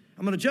application.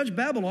 I'm going to judge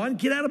Babylon,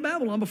 get out of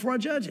Babylon before I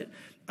judge it.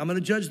 I'm going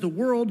to judge the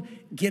world,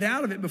 get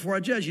out of it before I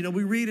judge.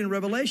 We read in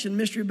Revelation,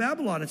 Mystery of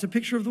Babylon. It's a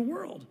picture of the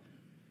world.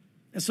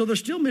 And so there's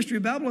still Mystery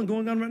of Babylon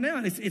going on right now.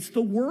 And it's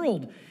the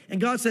world. And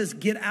God says,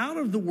 get out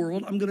of the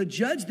world. I'm going to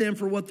judge them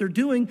for what they're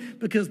doing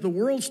because the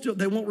world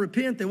they won't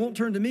repent. They won't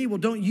turn to me. Well,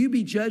 don't you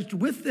be judged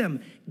with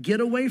them. Get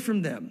away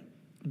from them.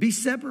 Be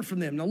separate from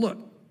them. Now look,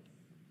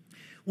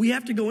 we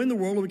have to go in the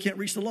world or we can't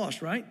reach the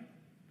lost, right?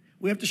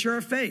 We have to share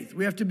our faith.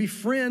 We have to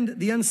befriend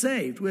the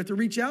unsaved. We have to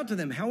reach out to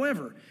them.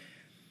 However,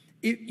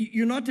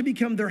 you're not to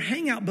become their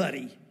hangout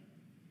buddy.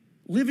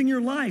 Living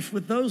your life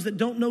with those that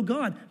don't know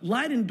God.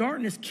 Light and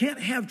darkness can't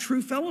have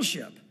true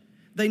fellowship.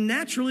 They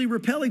naturally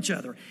repel each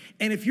other.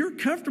 And if you're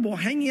comfortable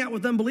hanging out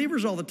with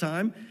unbelievers all the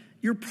time,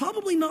 you're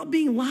probably not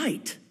being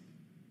light.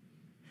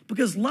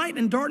 Because light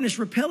and darkness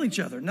repel each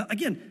other. Now,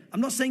 again, I'm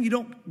not saying you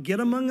don't get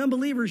among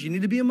unbelievers. You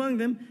need to be among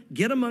them.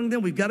 Get among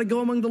them. We've got to go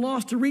among the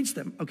lost to reach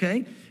them,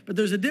 okay? But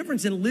there's a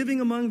difference in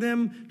living among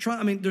them.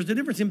 There's a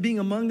difference in being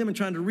among them and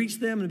trying to reach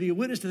them and be a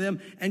witness to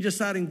them and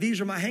deciding these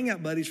are my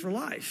hangout buddies for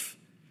life.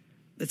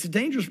 It's a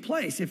dangerous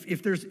place.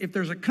 If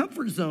there's a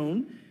comfort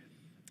zone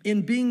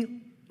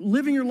in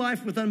living your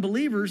life with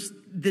unbelievers,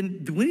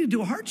 then we need to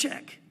do a heart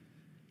check.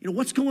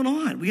 What's going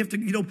on? We have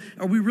to,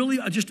 are we really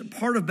just a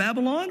part of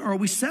Babylon, or are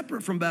we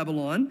separate from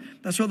Babylon?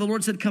 That's why the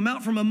Lord said, come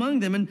out from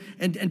among them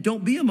and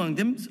don't be among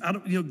them.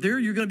 There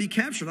you're going to be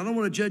captured. I don't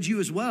want to judge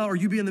you as well, or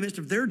you be in the midst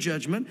of their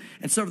judgment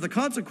and suffer the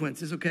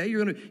consequences, okay?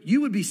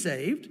 You would be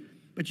saved,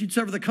 but you'd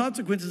suffer the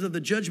consequences of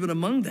the judgment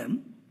among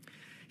them.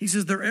 He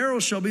says, their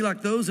arrows shall be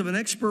like those of an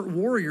expert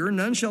warrior.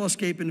 None shall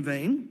escape in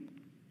vain.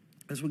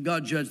 That's what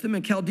God judged them.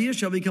 And Chaldea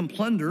shall become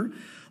plunder.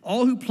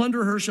 All who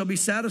plunder her shall be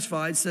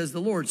satisfied, says the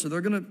Lord. So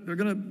they're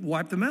gonna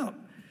wipe them out.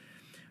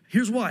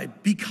 Here's why.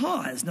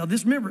 Because, now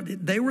remember,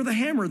 they were the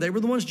hammer. They were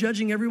the ones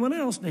judging everyone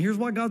else. Now here's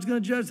why God's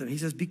going to judge them. He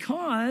says,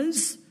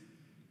 because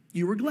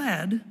you were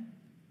glad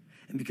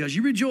and because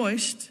you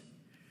rejoiced,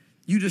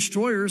 you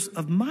destroyers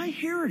of my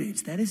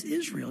heritage, that is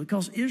Israel. He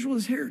calls Israel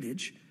his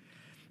heritage.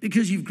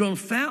 Because you've grown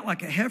fat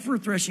like a heifer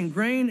threshing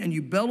grain, and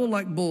you bellow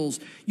like bulls.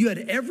 You had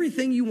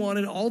everything you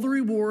wanted, all the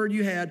reward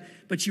you had,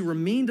 but you were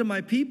mean to my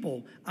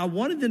people. I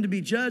wanted them to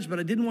be judged, but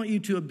I didn't want you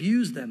to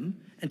abuse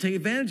them and take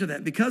advantage of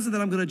that. Because of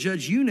that, I'm going to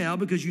judge you now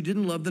because you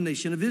didn't love the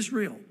nation of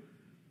Israel.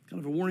 Kind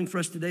of a warning for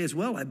us today as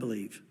well, I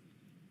believe.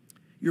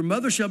 Your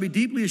mother shall be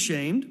deeply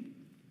ashamed.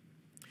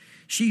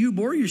 She who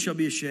bore you shall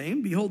be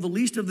ashamed. Behold, the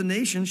least of the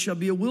nations shall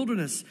be a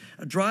wilderness,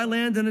 a dry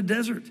land and a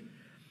desert.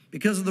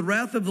 Because of the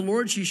wrath of the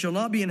Lord, she shall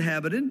not be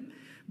inhabited,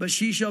 but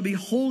she shall be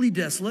wholly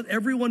desolate.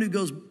 Everyone who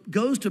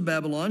goes to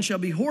Babylon shall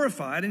be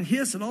horrified and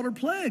hiss at all her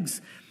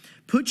plagues.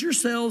 Put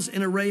yourselves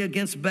in array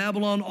against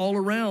Babylon all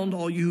around,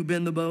 all you who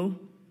bend the bow.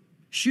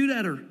 Shoot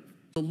at her,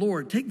 the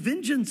Lord. Take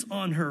vengeance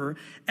on her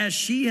as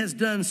she has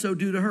done, so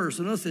do to her.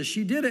 So notice this,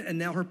 she did it, and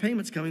now her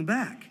payment's coming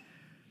back.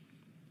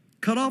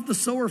 Cut off the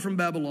sower from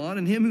Babylon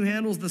and him who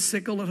handles the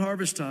sickle at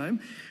harvest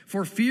time.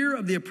 For fear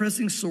of the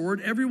oppressing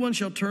sword, everyone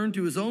shall turn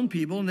to his own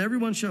people, and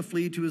everyone shall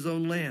flee to his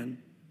own land.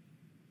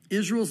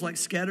 Israel's like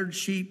scattered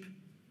sheep.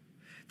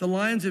 The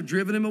lions have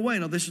driven him away.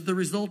 Now, this is the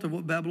result of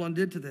what Babylon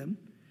did to them.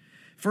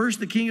 First,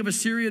 the king of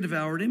Assyria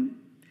devoured him.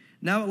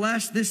 Now, at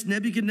last, this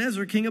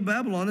Nebuchadnezzar, king of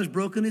Babylon, has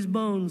broken his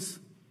bones.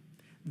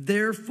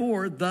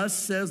 Therefore, thus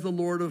says the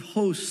Lord of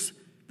hosts,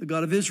 the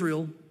God of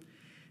Israel,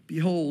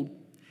 behold,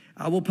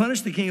 I will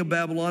punish the king of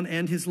Babylon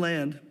and his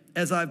land,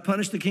 as I've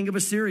punished the king of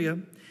Assyria,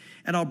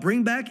 and I'll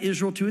bring back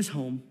Israel to his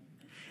home.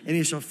 And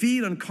he shall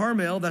feed on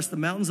Carmel, that's the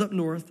mountains up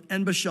north,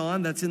 and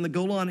Bashan, that's in the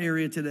Golan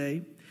area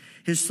today.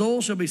 His soul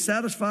shall be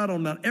satisfied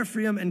on Mount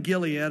Ephraim and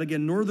Gilead,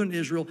 again, northern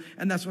Israel.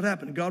 And that's what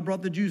happened. God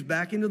brought the Jews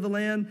back into the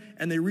land,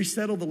 and they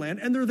resettled the land,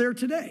 and they're there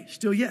today,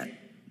 still yet.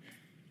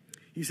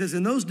 He says,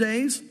 in those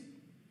days,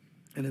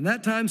 and in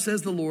that time,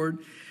 says the Lord,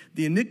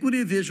 the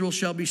iniquity of Israel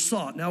shall be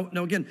sought. Now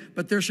again,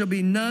 but there shall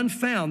be none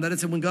found. That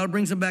is when God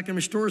brings them back and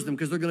restores them,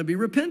 because they're going to be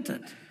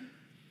repentant.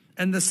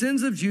 And the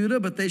sins of Judah,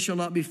 but they shall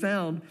not be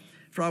found.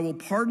 For I will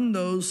pardon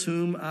those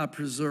whom I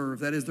preserve.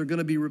 That is, they're going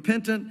to be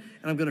repentant,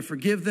 and I'm going to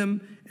forgive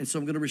them, and so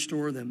I'm going to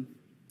restore them.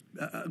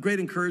 A great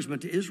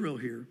encouragement to Israel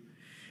here.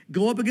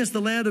 Go up against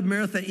the land of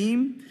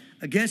Merathaim,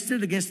 against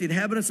the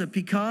inhabitants of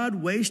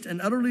Pekod, waste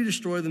and utterly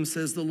destroy them,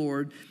 says the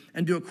Lord,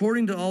 and do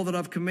according to all that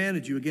I've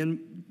commanded you.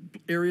 Again,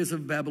 areas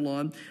of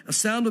Babylon. A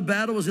sound of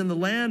battle is in the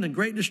land and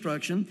great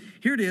destruction.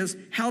 Here it is,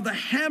 how the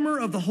hammer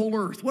of the whole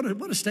earth. What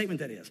a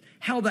statement that is.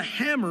 How the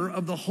hammer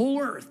of the whole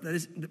earth, that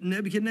is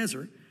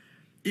Nebuchadnezzar,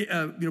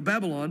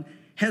 Babylon,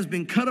 has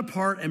been cut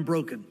apart and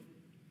broken.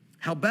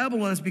 How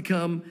Babylon has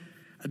become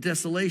a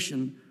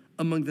desolation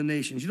among the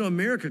nations.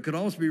 America could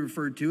almost be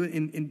referred to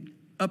in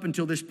up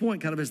until this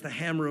point kind of as the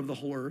hammer of the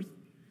whole earth.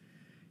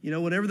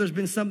 Whenever there's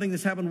been something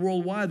that's happened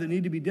worldwide that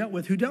needed to be dealt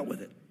with, who dealt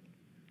with it?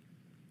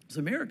 It's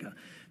America.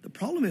 The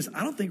problem is,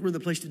 I don't think we're the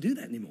place to do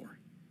that anymore.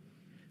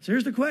 So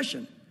here's the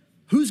question.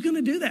 Who's going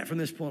to do that from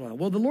this point on?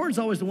 Well, the Lord's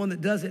always the one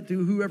that does it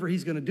through whoever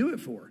he's going to do it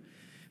for.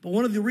 But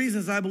one of the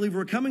reasons I believe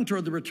we're coming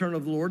toward the return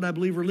of the Lord, and I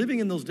believe we're living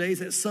in those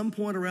days at some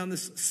point around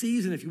this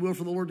season, if you will,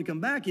 for the Lord to come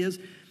back, is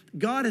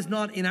God has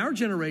not, in our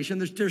generation,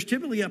 there's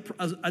typically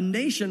a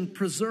nation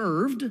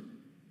preserved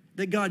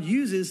that God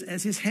uses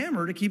as his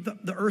hammer to keep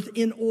the earth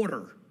in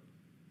order.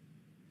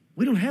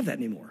 We don't have that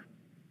anymore.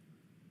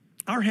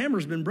 Our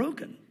hammer's been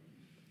broken.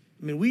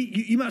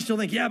 You might still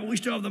think, yeah, but we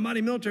still have the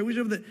mighty military. We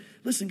still have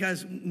listen,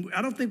 guys,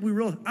 I don't think we're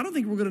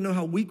going to know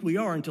how weak we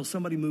are until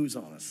somebody moves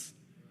on us.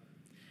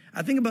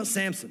 I think about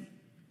Samson.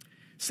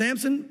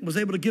 Samson was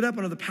able to get up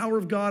under the power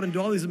of God and do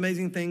all these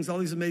amazing things.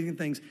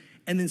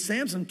 And then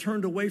Samson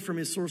turned away from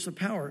his source of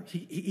power.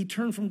 He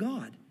turned from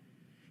God.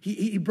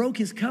 He broke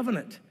his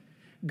covenant.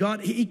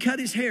 He cut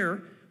his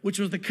hair which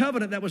was the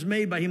covenant that was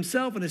made by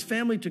himself and his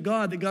family to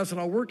God, that God said,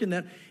 I'll work in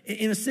that.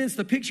 In a sense,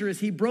 the picture is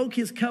he broke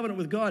his covenant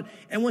with God.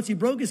 And once he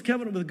broke his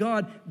covenant with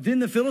God, then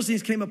the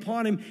Philistines came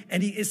upon him,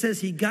 and it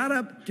says he got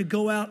up to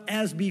go out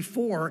as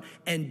before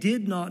and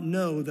did not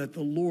know that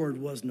the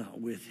Lord was not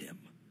with him.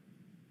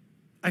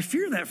 I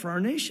fear that for our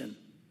nation.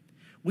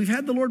 We've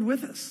had the Lord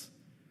with us.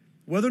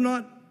 Whether or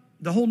not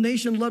the whole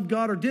nation loved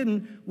God or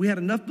didn't, we had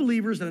enough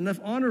believers and enough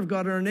honor of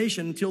God in our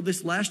nation until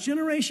this last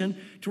generation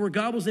to where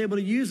God was able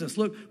to use us.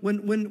 Look,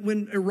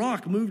 when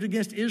Iraq moved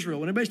against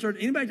Israel, when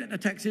anybody that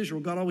attacks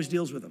Israel, God always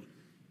deals with them.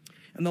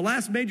 And the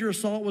last major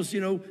assault was,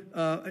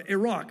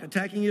 Iraq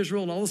attacking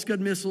Israel and all the Scud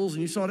missiles,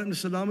 and you saw it in the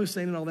Saddam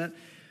Hussein and all that.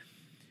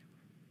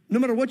 No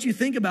matter what you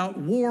think about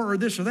war or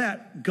this or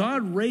that,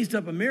 God raised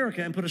up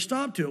America and put a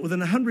stop to it. Within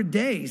 100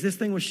 days, this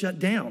thing was shut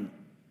down.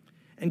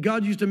 And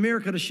God used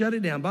America to shut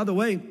it down. By the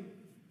way,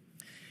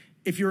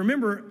 if you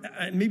remember,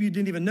 maybe you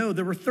didn't even know,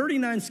 there were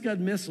 39 Scud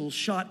missiles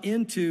shot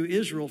into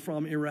Israel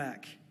from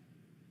Iraq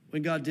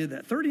when God did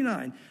that.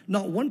 39.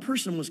 Not one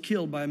person was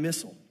killed by a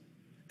missile.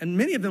 And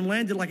many of them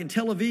landed like in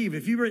Tel Aviv.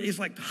 It's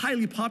like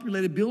highly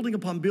populated, building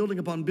upon building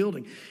upon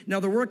building. Now,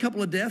 there were a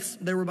couple of deaths.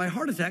 They were by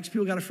heart attacks.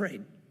 People got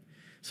afraid.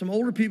 Some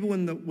older people,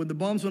 when the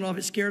bombs went off,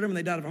 it scared them and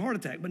they died of a heart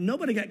attack. But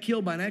nobody got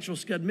killed by an actual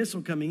Scud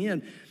missile coming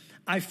in.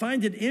 I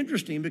find it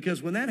interesting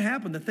because when that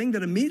happened, the thing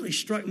that immediately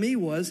struck me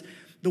was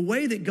the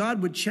way that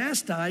God would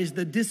chastise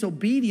the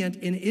disobedient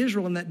in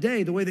Israel in that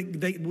day, the way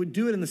that they would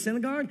do it in the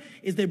synagogue,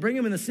 is they bring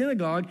them in the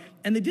synagogue,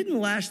 and they didn't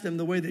lash them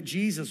the way that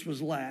Jesus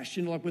was lashed,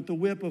 like with the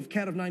whip of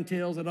cat of nine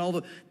tails and all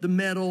the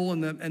metal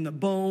and the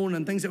bone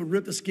and things that would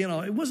rip the skin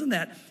off. It wasn't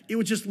that. It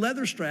was just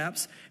leather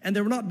straps, and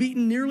they were not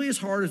beaten nearly as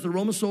hard as the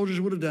Roman soldiers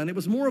would have done. It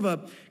was more of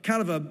a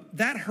kind of a,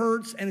 that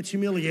hurts and it's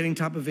humiliating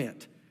type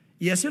event.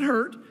 Yes, it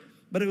hurt,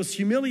 but it was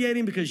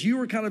humiliating because you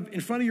were kind of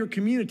in front of your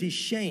community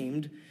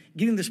shamed,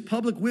 getting this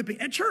public whipping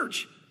at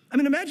church. I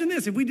mean, imagine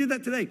this. If we did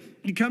that today,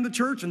 you come to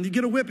church and you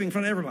get a whipping in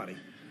front of everybody.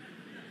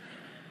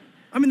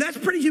 I mean, that's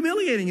pretty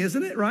humiliating,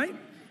 isn't it, right?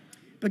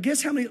 But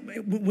guess how many,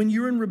 when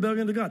you're in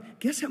rebellion to God,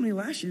 guess how many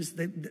lashes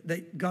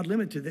God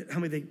limited to, how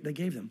many they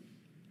gave them?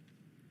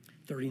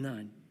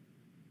 39.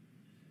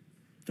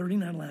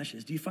 39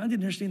 lashes. Do you find it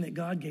interesting that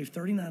God gave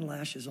 39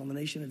 lashes on the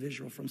nation of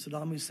Israel from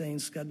Saddam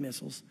Hussein's Scud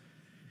missiles,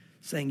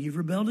 saying, you've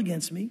rebelled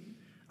against me.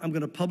 I'm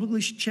going to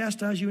publicly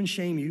chastise you and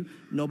shame you.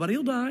 Nobody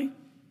will die.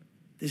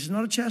 This is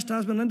not a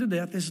chastisement unto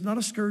death. This is not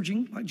a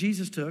scourging like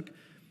Jesus took.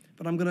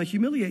 But I'm going to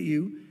humiliate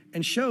you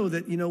and show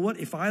that, you know what,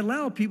 if I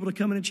allow people to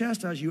come in and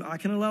chastise you, I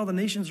can allow the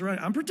nations around.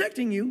 I'm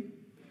protecting you,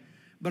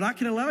 but I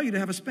can allow you to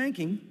have a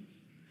spanking.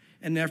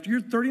 And after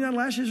your 39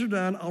 lashes are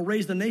done, I'll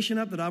raise the nation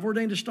up that I've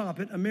ordained to stop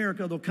it,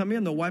 America. They'll come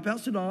in, they'll wipe out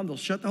Saddam, they'll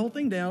shut the whole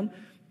thing down,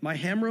 my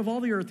hammer of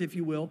all the earth, if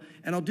you will,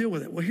 and I'll deal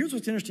with it. Well, here's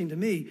what's interesting to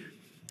me.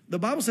 The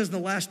Bible says in the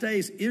last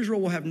days,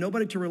 Israel will have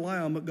nobody to rely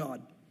on but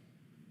God.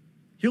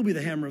 He'll be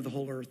the hammer of the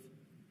whole earth.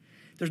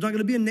 There's not going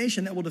to be a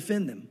nation that will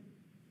defend them.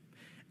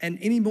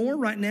 And anymore,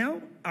 right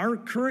now, our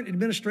current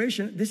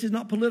administration, this is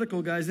not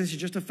political, guys. This is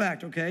just a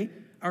fact, okay?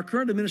 Our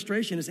current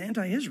administration is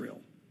anti-Israel.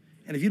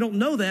 And if you don't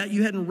know that,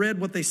 you hadn't read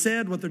what they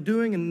said, what they're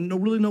doing,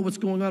 and really know what's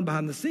going on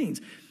behind the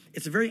scenes.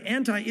 It's a very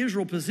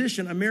anti-Israel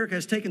position America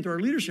has taken through our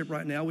leadership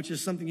right now, which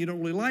is something you don't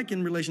really like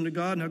in relation to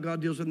God and how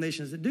God deals with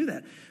nations that do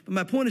that. But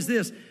my point is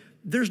this.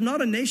 There's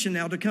not a nation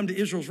now to come to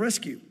Israel's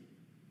rescue.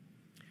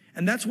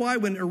 And that's why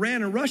when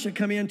Iran and Russia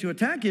come in to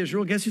attack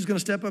Israel, guess who's going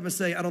to step up and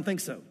say, I don't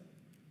think so.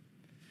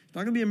 It's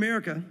not going to be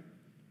America.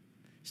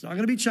 It's not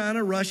going to be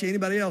China, Russia,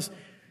 anybody else.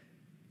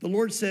 The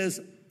Lord says,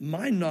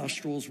 my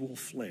nostrils will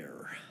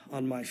flare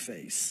on my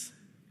face,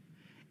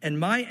 and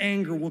my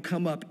anger will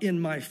come up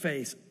in my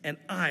face, and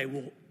I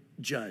will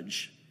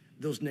judge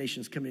those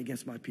nations coming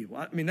against my people.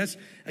 I mean, that's,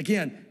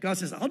 again, God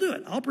says, I'll do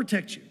it. I'll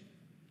protect you.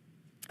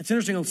 It's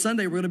interesting, on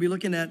Sunday, we're going to be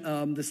looking at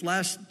this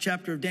last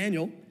chapter of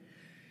Daniel.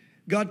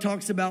 God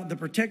talks about the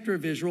protector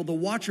of Israel, the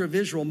watcher of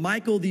Israel,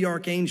 Michael the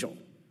archangel.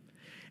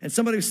 And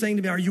somebody was saying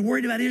to me, are you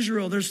worried about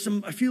Israel? There's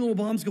a few little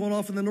bombs going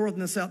off in the north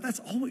and the south. That's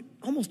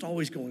almost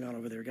always going on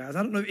over there, guys.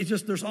 I don't know. It's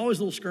just, there's always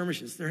little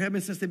skirmishes. There have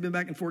been since they've been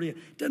back in 40 years.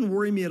 It doesn't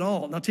worry me at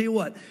all. And I'll tell you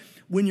what,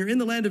 when you're in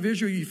the land of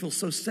Israel, you feel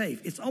so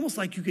safe. It's almost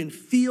like you can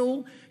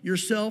feel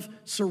yourself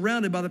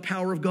surrounded by the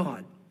power of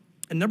God.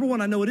 And number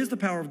one, I know it is the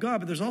power of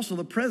God, but there's also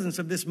the presence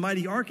of this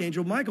mighty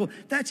archangel, Michael.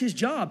 That's his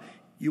job.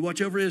 You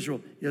watch over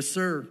Israel. Yes,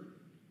 sir.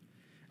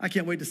 I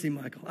can't wait to see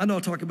Michael. I know I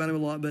talk about him a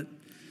lot, but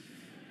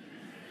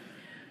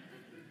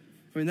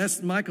I mean,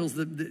 that's Michael's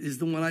is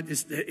the one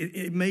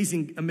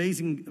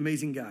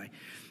amazing guy.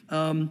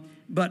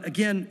 But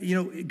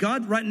again,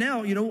 God right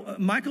now,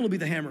 Michael will be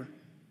the hammer.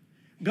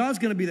 God's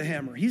going to be the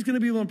hammer. He's going to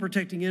be the one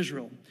protecting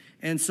Israel.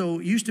 And so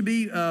it used to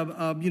be,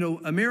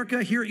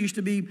 America. Here it used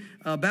to be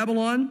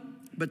Babylon.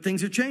 But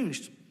things have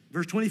changed.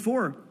 Verse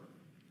 24,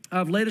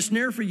 I've laid a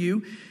snare for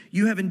you.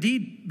 You have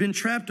indeed been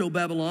trapped, O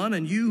Babylon,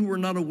 and you who were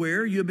not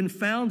aware, you have been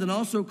found and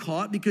also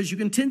caught because you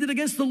contended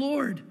against the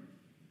Lord.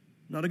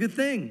 Not a good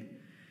thing.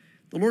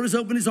 The Lord has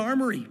opened his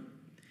armory.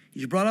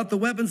 He's brought out the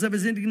weapons of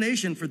his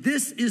indignation, for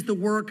this is the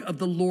work of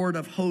the Lord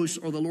of hosts,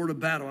 or the Lord of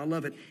battle. I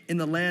love it. In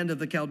the land of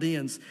the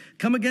Chaldeans.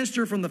 Come against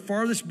her from the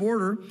farthest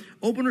border,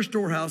 open her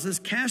storehouses,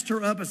 cast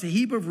her up as a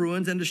heap of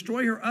ruins, and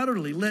destroy her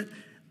utterly. Let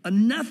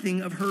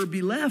nothing of her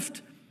be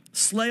left.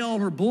 Slay all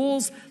her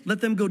bulls,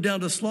 let them go down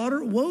to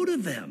slaughter. Woe to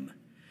them,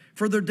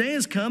 for their day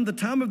has come, the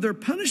time of their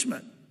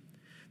punishment.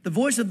 The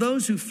voice of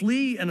those who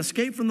flee and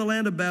escape from the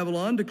land of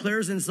Babylon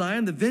declares in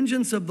Zion the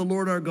vengeance of the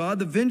Lord our God,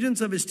 the vengeance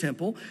of his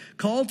temple.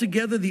 Call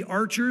together the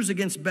archers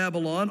against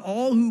Babylon,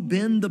 all who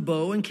bend the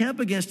bow, and camp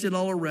against it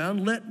all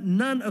around. Let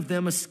none of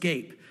them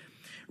escape.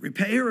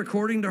 Repay her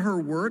according to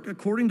her work,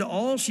 according to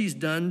all she's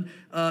done,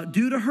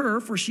 due to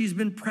her, for she's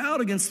been proud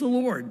against the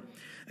Lord,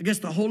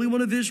 against the Holy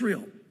One of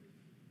Israel.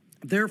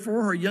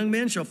 Therefore, her young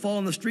men shall fall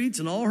on the streets,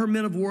 and all her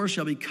men of war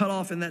shall be cut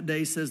off in that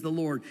day, says the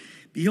Lord.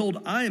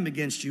 Behold, I am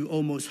against you,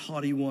 O most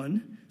haughty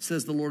one,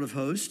 says the Lord of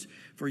hosts,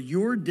 for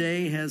your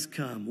day has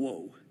come.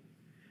 Whoa,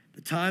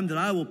 the time that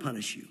I will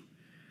punish you.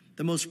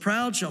 The most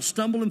proud shall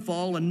stumble and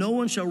fall, and no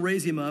one shall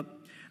raise him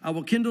up. I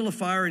will kindle a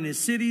fire in his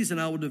cities, and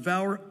I will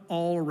devour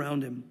all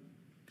around him.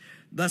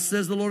 Thus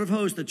says the Lord of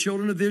hosts, the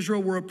children of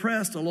Israel were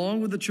oppressed, along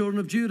with the children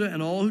of Judah,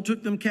 and all who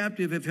took them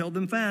captive have held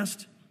them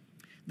fast.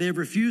 They have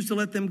refused to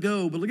let them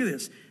go. But look at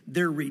this.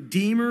 Their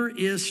Redeemer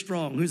is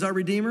strong. Who's our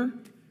Redeemer?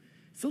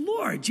 It's the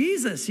Lord,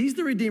 Jesus. He's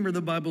the Redeemer,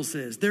 the Bible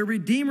says. Their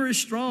Redeemer is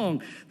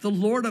strong. The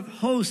Lord of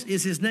hosts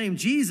is his name.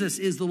 Jesus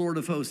is the Lord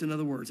of hosts, in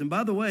other words. And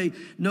by the way,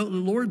 note the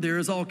Lord there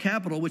is all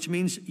capital, which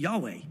means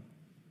Yahweh.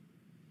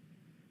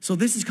 So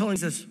this is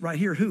calling us right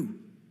here, who?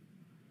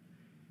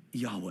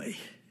 Yahweh.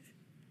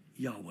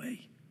 Yahweh.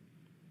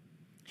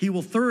 He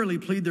will thoroughly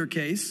plead their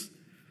case,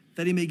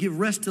 that he may give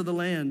rest to the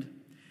land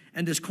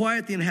and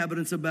disquiet the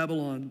inhabitants of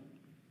Babylon.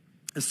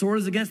 A sword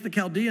is against the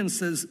Chaldeans,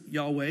 says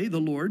Yahweh,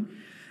 the Lord,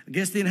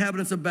 against the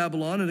inhabitants of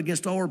Babylon and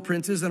against all her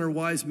princes and her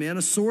wise men.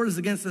 A sword is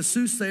against the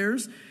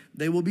soothsayers,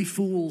 they will be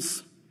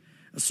fools.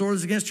 A sword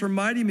is against her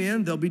mighty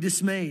men, they'll be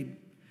dismayed.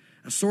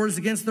 A sword is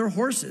against their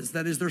horses,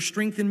 that is their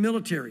strength in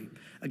military,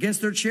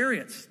 against their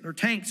chariots, their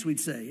tanks, we'd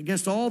say,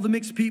 against all the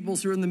mixed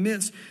peoples who are in the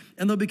midst,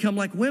 and they'll become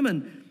like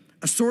women.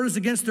 A sword is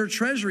against their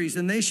treasuries,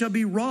 and they shall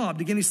be robbed.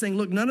 Again, he's saying,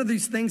 look, none of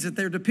these things that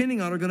they're depending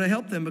on are going to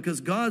help them,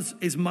 because God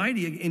is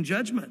mighty in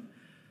judgment.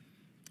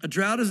 A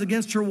drought is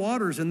against her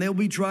waters, and they'll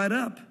be dried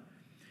up.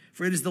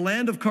 For it is the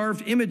land of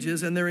carved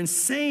images, and they're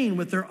insane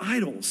with their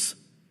idols,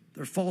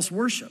 their false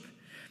worship.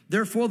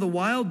 Therefore, the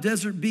wild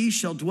desert beast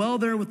shall dwell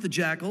there with the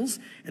jackals,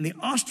 and the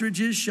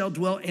ostriches shall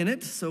dwell in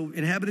it, so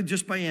inhabited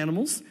just by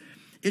animals.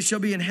 It shall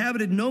be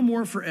inhabited no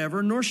more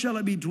forever, nor shall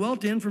it be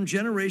dwelt in from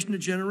generation to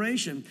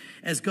generation.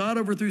 As God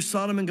overthrew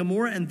Sodom and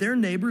Gomorrah and their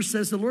neighbors,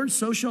 says the Lord,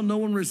 so shall no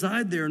one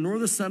reside there, nor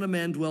the Son of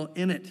Man dwell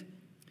in it.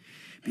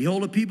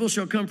 Behold, a people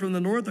shall come from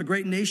the north, a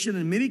great nation,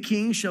 and many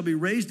kings shall be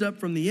raised up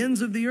from the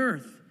ends of the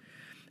earth.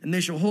 And they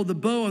shall hold the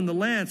bow and the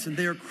lance, and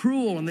they are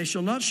cruel, and they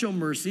shall not show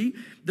mercy.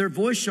 Their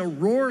voice shall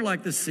roar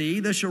like the sea.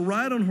 They shall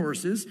ride on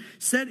horses,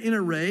 set in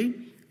array,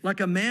 like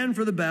a man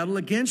for the battle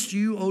against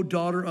you, O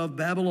daughter of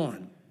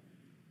Babylon.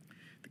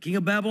 King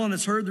of Babylon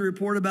has heard the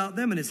report about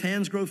them, and his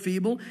hands grow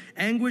feeble.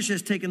 Anguish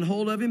has taken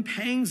hold of him,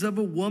 pangs of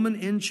a woman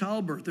in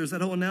childbirth. There's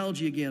that whole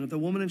analogy again of the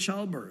woman in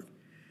childbirth.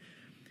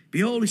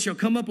 Behold, he shall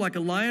come up like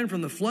a lion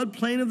from the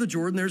floodplain of the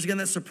Jordan. There's again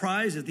that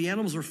surprise that the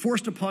animals are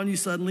forced upon you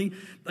suddenly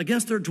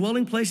against their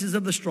dwelling places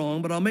of the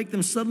strong, but I'll make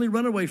them suddenly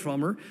run away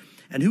from her.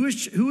 And who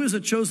is a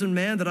chosen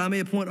man that I may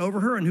appoint over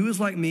her? And who is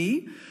like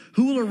me?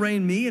 Who will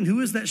arraign me? And who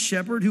is that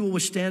shepherd who will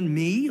withstand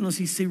me? Unless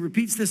he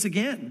repeats this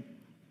again.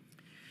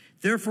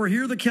 Therefore,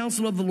 hear the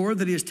counsel of the Lord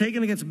that he has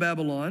taken against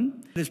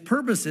Babylon. His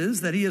purpose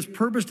is that he has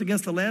purposed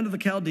against the land of the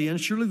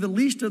Chaldeans. Surely the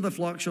least of the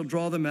flock shall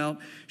draw them out.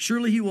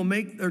 Surely he will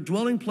make their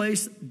dwelling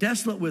place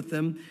desolate with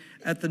them.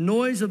 At the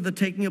noise of the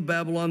taking of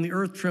Babylon, the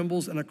earth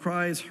trembles, and a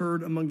cry is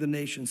heard among the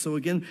nations. So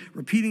again,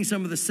 repeating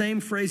some of the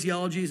same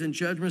phraseologies and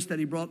judgments that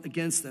he brought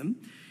against them.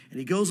 And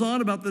he goes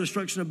on about the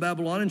destruction of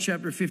Babylon in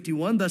chapter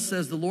 51. Thus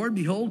says the Lord,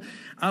 behold,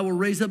 I will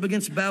raise up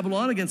against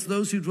Babylon, against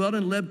those who dwell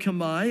in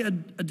Leb-Kamai,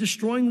 a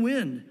destroying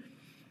wind.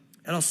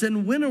 And I'll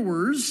send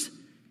winnowers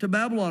to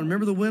Babylon.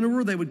 Remember the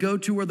winnower? They would go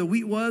to where the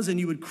wheat was, and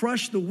you would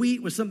crush the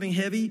wheat with something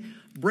heavy,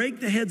 break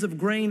the heads of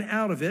grain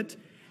out of it,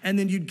 and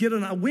then you'd get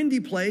in a windy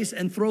place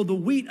and throw the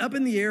wheat up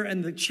in the air,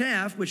 and the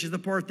chaff, which is the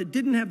part that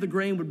didn't have the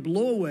grain, would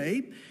blow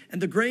away,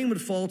 and the grain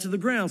would fall to the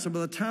ground. So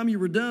by the time you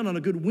were done on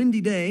a good windy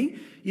day,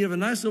 you'd have a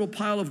nice little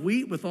pile of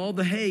wheat with all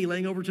the hay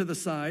laying over to the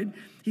side.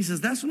 He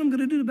says, that's what I'm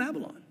going to do to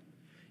Babylon.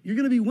 You're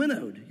going to be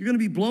winnowed. You're going to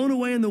be blown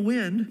away in the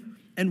wind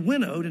and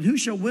winnowed, and who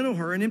shall winnow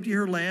her and empty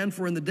her land?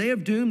 For in the day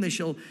of doom they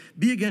shall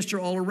be against her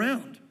all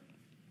around.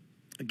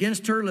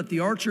 Against her let the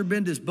archer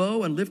bend his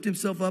bow and lift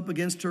himself up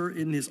against her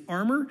in his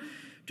armor.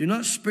 Do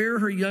not spare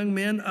her young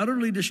men,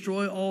 utterly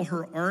destroy all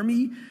her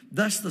army.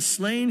 Thus the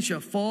slain shall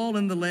fall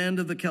in the land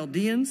of the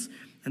Chaldeans,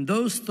 and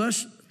those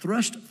thrust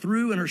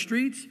through in her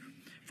streets.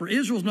 For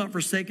Israel is not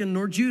forsaken,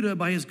 nor Judah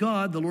by his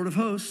God, the Lord of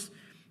hosts.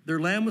 Their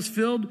land was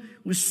filled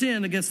with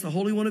sin against the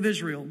Holy One of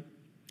Israel.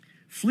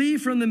 Flee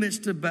from the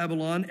midst of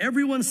Babylon,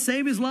 everyone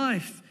save his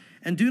life,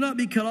 And do not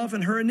be cut off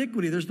in her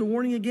iniquity. There's the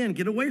warning again.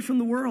 Get away from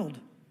the world.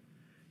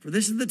 For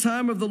this is the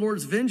time of the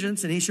Lord's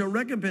vengeance, and he shall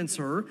recompense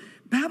her.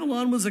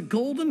 Babylon was a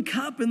golden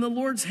cup in the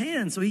Lord's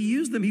hand, so he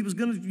used them. He was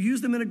going to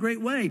use them in a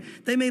great way.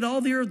 They made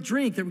all the earth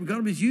drink. That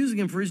God was using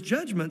him for his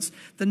judgments.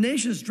 The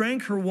nations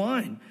drank her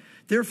wine.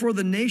 Therefore,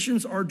 the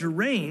nations are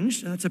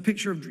deranged. And that's a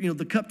picture of,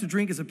 the cup to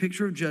drink is a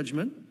picture of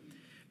judgment.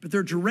 But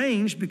they're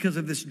deranged because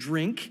of this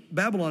drink.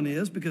 Babylon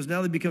is, because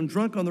now they become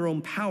drunk on their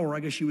own power, I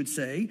guess you would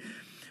say.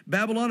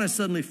 Babylon has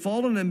suddenly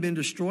fallen and been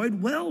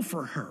destroyed. Well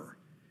for her.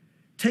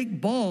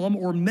 Take balm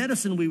or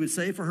medicine, we would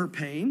say, for her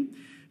pain.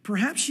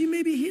 Perhaps she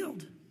may be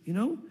healed,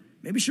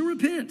 Maybe she'll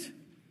repent.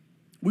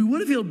 We would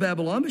have healed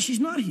Babylon, but she's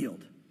not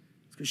healed.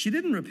 It's because she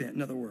didn't repent,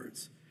 in other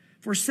words.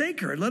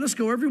 Forsake her, and let us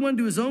go everyone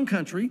to his own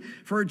country,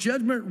 for her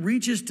judgment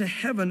reaches to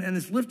heaven and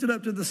is lifted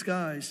up to the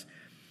skies.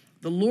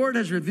 The Lord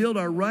has revealed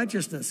our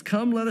righteousness.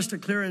 Come, let us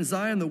declare in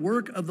Zion the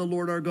work of the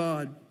Lord our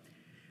God.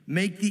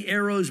 Make the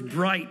arrows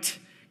bright.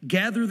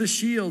 Gather the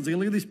shields. You can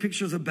look at these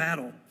pictures of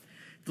battle.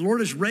 The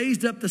Lord has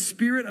raised up the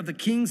spirit of the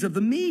kings of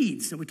the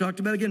Medes that we talked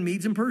about again,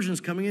 Medes and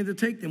Persians coming in to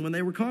take them when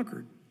they were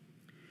conquered.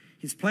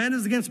 His plan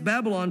is against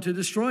Babylon to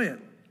destroy it.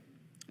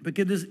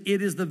 Because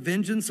it is the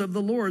vengeance of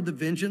the Lord, the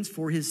vengeance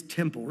for his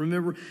temple.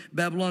 Remember,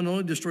 Babylon not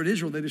only destroyed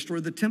Israel, they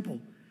destroyed the temple.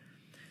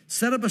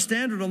 Set up a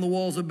standard on the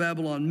walls of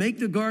Babylon. Make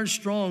the guards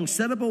strong.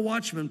 Set up a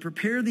watchman.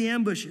 Prepare the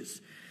ambushes.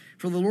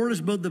 For the Lord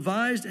has both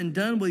devised and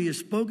done what he has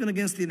spoken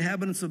against the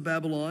inhabitants of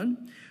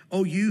Babylon.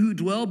 O you who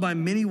dwell by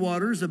many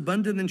waters,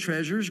 abundant in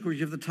treasures. Of course,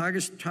 you have the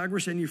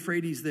Tigris and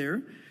Euphrates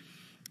there.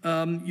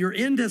 Your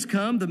end has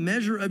come, the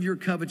measure of your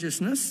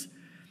covetousness.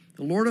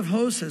 The Lord of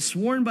hosts has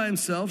sworn by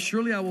himself,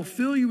 surely I will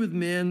fill you with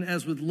men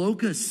as with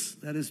locusts,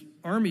 that is,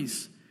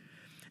 armies.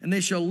 And they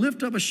shall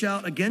lift up a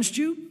shout against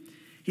you.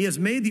 He has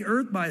made the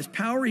earth by his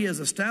power. He has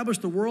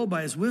established the world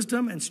by his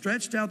wisdom and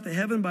stretched out the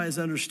heaven by his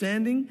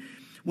understanding.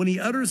 When he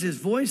utters his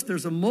voice,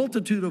 there's a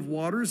multitude of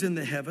waters in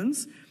the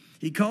heavens.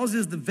 He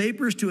causes the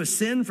vapors to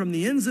ascend from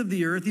the ends of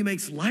the earth. He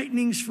makes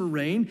lightnings for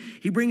rain.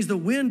 He brings the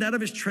wind out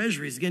of his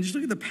treasuries. Again, just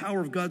look at the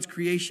power of God's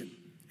creation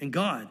and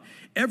God.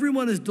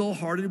 Everyone is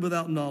dull-hearted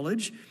without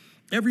knowledge.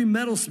 Every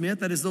metalsmith,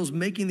 that is those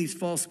making these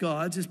false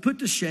gods, is put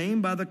to shame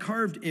by the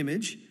carved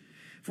image.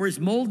 For his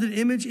molded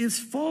image is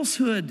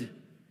falsehood,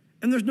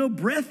 and there's no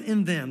breath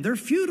in them. They're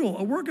futile,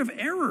 a work of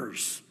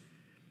errors.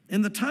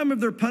 In the time of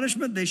their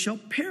punishment, they shall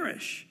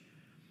perish.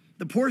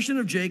 The portion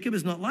of Jacob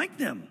is not like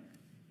them.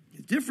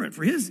 It's different,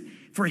 for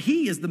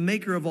he is the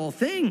maker of all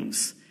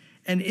things,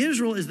 and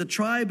Israel is the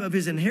tribe of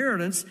his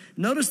inheritance.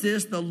 Notice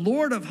this, the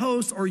Lord of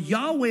hosts, or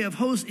Yahweh of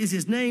hosts, is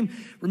his name.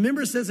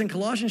 Remember, it says in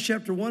Colossians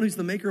chapter 1, who's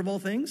the maker of all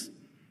things?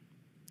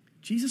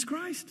 Jesus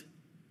Christ.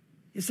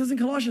 It says in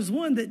Colossians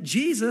 1 that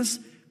Jesus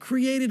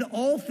created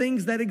all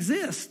things that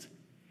exist.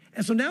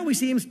 And so now we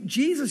see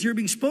Jesus here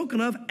being spoken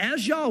of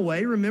as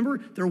Yahweh. Remember,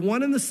 they're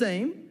one and the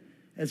same.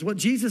 As what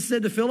Jesus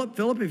said to Philip,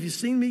 Philip, if you've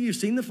seen me, you've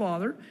seen the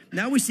Father.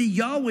 Now we see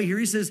Yahweh here.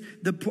 He says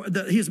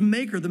his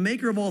maker, the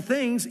maker of all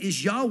things,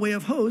 is Yahweh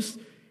of hosts.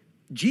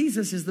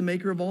 Jesus is the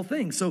maker of all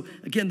things. So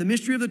again, the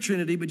mystery of the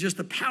Trinity, but just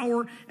the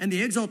power and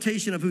the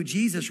exaltation of who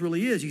Jesus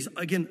really is. He's,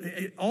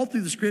 again, all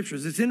through the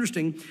scriptures. It's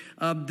interesting.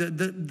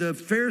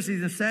 The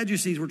Pharisees and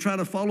Sadducees were trying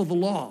to follow the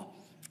law.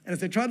 And as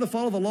they tried to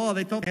follow the law,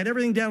 they thought they had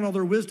everything down, all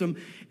their wisdom.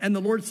 And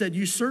the Lord said,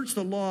 you search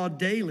the law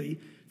daily,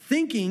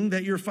 thinking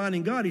that you're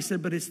finding God. He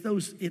said, but it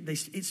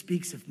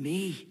speaks of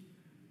me.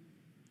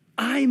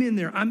 I'm in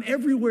there. I'm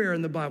everywhere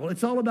in the Bible.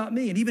 It's all about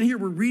me. And even here,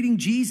 we're reading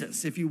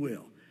Jesus, if you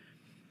will.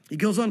 He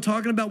goes on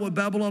talking about what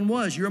Babylon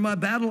was. You're my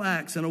battle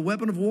axe and a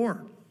weapon of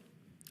war.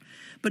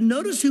 But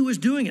notice who was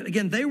doing it.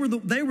 Again, they were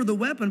the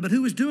weapon, but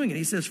who was doing it?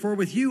 He says, for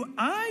with you,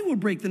 I will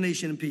break the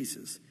nation in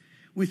pieces.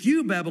 With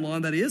you,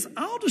 Babylon, that is,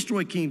 I'll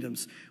destroy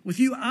kingdoms. With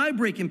you, I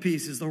break in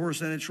pieces the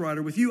horse and its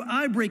rider. With you,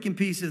 I break in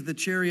pieces the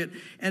chariot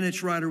and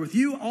its rider. With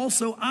you,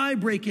 also, I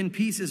break in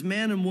pieces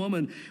man and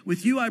woman.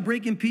 With you, I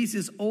break in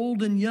pieces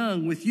old and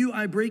young. With you,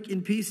 I break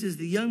in pieces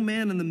the young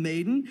man and the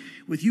maiden.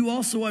 With you,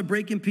 also, I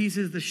break in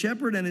pieces the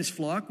shepherd and his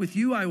flock. With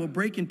you, I will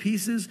break in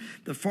pieces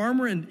the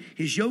farmer and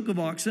his yoke of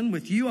oxen.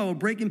 With you, I will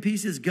break in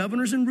pieces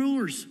governors and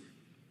rulers.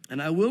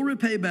 And I will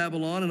repay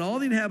Babylon and all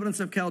the inhabitants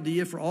of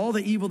Chaldea for all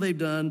the evil they've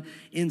done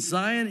in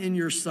Zion in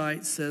your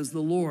sight, says the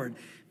Lord.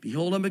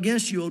 Behold, I'm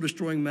against you, O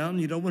destroying mountain.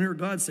 You don't want to hear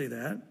God say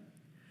that.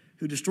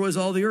 Who destroys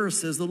all the earth,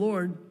 says the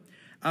Lord.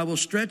 I will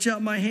stretch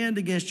out my hand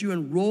against you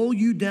and roll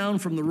you down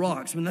from the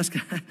rocks. I mean, that's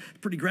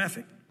pretty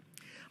graphic.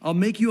 I'll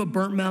make you a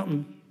burnt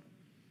mountain.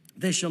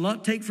 They shall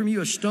not take from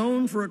you a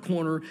stone for a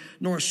corner,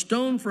 nor a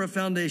stone for a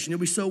foundation.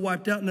 You'll be so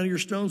wiped out, none of your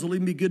stones will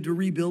even be good to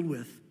rebuild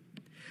with.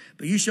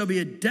 But you shall be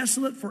a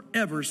desolate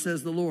forever,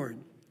 says the Lord.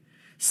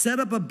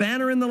 Set up a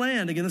banner in the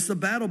land. Again, this is a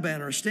battle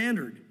banner, a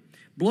standard.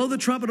 Blow the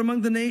trumpet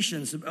among the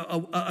nations,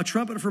 a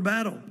trumpet for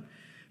battle.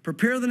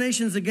 Prepare the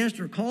nations against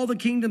her. Call the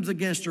kingdoms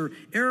against her.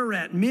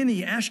 Ararat,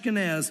 Minni,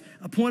 Ashkenaz.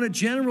 Appoint a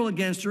general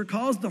against her.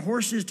 Cause the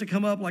horses to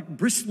come up like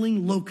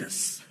bristling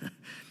locusts.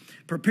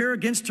 Prepare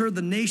against her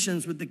the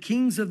nations with the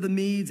kings of the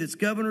Medes, its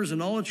governors and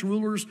all its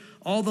rulers,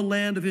 all the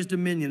land of his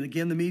dominion.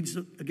 Again, the Medes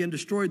again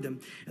destroyed them.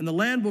 And the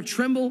land will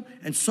tremble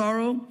and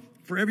sorrow,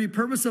 for every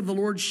purpose of the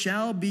Lord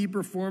shall be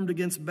performed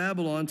against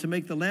Babylon, to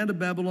make the land of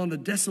Babylon a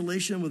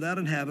desolation without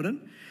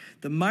inhabitant.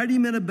 The mighty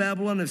men of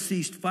Babylon have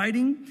ceased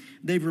fighting.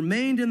 They've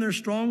remained in their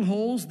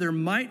strongholds. Their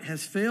might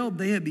has failed.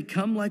 They have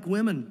become like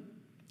women.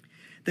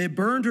 They have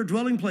burned her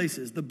dwelling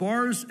places. The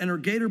bars and her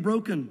gate are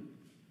broken.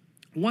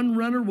 One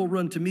runner will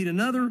run to meet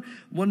another,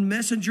 one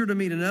messenger to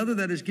meet another,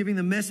 that is giving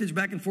the message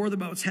back and forth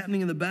about what's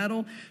happening in the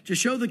battle, to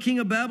show the king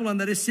of Babylon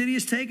that his city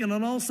is taken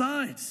on all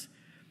sides.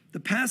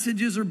 The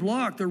passages are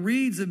blocked. The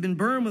reeds have been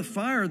burned with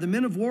fire. The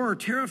men of war are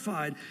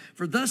terrified.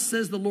 For thus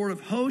says the Lord of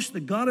hosts,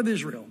 the God of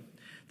Israel,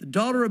 the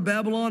daughter of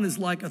Babylon is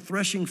like a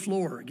threshing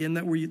floor. Again,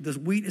 that where the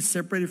wheat is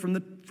separated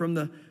from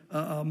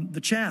the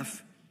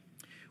chaff.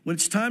 When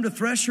it's time to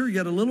thresh her,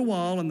 yet a little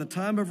while, and the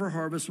time of her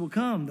harvest will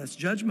come. That's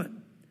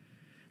judgment.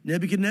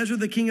 Nebuchadnezzar,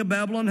 the king of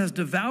Babylon, has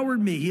devoured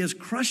me. He has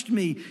crushed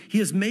me. He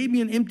has made me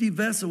an empty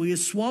vessel. He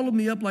has swallowed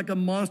me up like a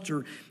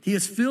monster. He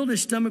has filled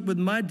his stomach with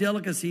my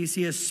delicacies.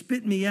 He has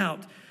spit me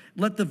out.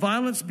 Let the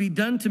violence be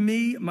done to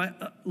me.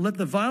 Let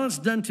the violence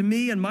done to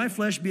me and my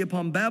flesh be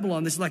upon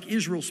Babylon. This is like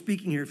Israel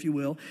speaking here, if you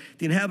will.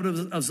 The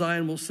inhabitants of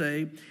Zion will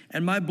say,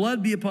 and my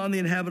blood be upon the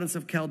inhabitants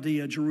of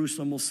Chaldea.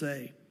 Jerusalem will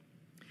say,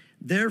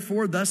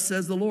 therefore, thus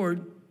says the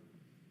Lord,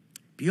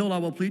 behold, I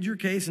will plead your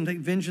case and take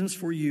vengeance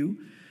for you.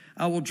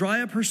 I will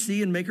dry up her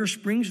sea and make her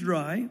springs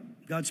dry.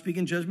 God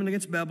speaking judgment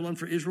against Babylon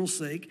for Israel's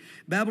sake.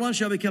 Babylon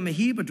shall become a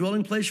heap, a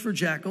dwelling place for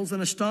jackals,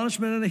 an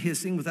astonishment and a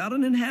hissing without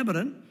an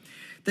inhabitant.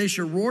 They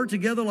shall roar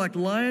together like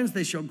lions.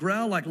 They shall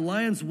growl like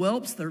lions'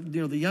 whelps,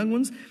 the young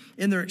ones.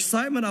 In their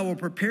excitement, I will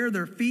prepare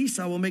their feasts.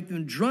 I will make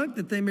them drunk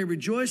that they may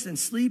rejoice and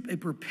sleep a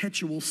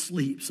perpetual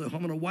sleep. So I'm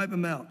going to wipe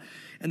them out.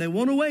 And they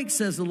won't awake,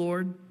 says the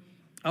Lord.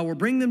 I will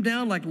bring them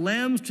down like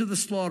lambs to the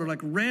slaughter, like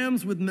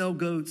rams with male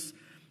goats.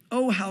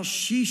 Oh, how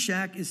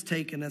Shishak is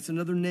taken. That's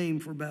another name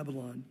for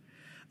Babylon.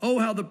 Oh,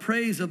 how the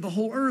praise of the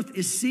whole earth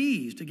is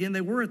seized. Again,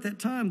 they were at that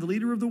time the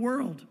leader of the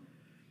world.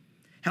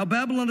 How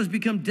Babylon has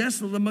become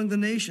desolate among the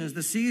nations.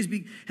 The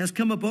sea has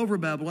come up over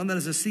Babylon. That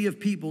is a sea of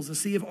peoples, a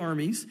sea of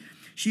armies.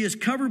 She is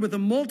covered with a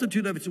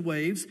multitude of its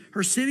waves.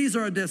 Her cities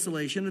are a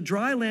desolation, a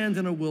dry land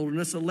and a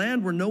wilderness, a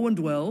land where no one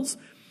dwells,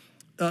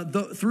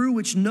 through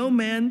which no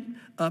man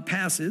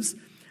passes.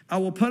 I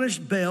will punish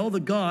Baal,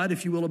 the god,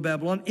 if you will, of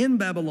Babylon, in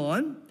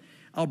Babylon.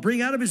 I'll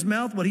bring out of his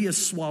mouth what he has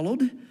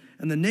swallowed,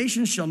 and the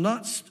nations shall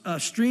not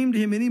stream to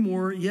him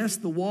anymore. Yes,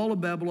 the wall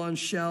of Babylon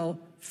shall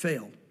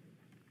fail.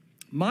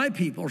 My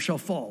people shall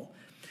fall.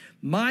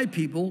 My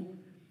people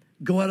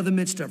go out of the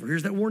midst of her.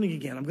 Here's that warning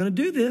again. I'm going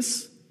to do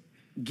this.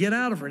 Get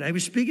out of her. Now, he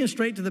was speaking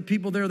straight to the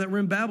people there that were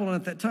in Babylon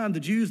at that time, the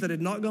Jews that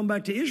had not gone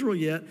back to Israel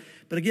yet.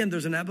 But again,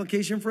 there's an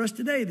application for us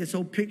today. This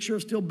whole picture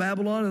of still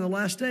Babylon in the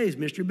last days,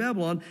 mystery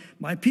Babylon.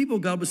 My people,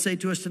 God would say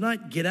to us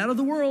tonight, get out of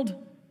the world.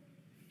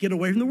 Get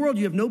away from the world.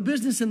 You have no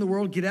business in the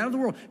world. Get out of the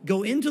world.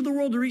 Go into the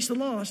world to reach the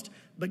lost,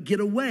 but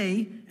get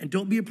away and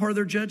don't be a part of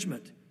their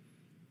judgment.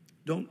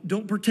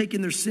 Don't partake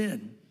in their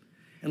sin.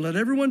 And let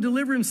everyone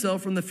deliver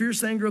himself from the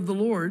fierce anger of the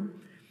Lord.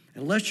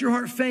 And lest your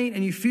heart faint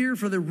and you fear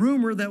for the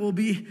rumor that will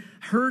be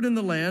heard in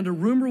the land. A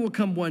rumor will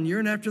come 1 year,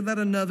 and after that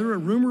another. A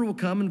rumor will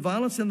come, and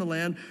violence in the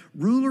land,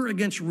 ruler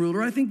against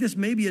ruler. I think this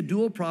may be a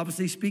dual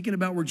prophecy speaking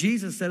about where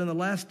Jesus said in the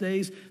last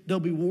days there'll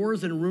be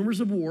wars and rumors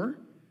of war.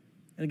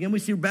 And again, we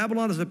see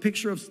Babylon as a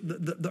picture of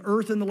the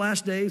earth in the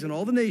last days and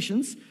all the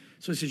nations.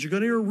 So he says, you're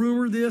going to hear a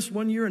rumor this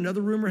 1 year,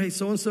 another rumor, hey,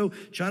 so-and-so,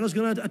 China's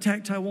going to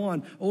attack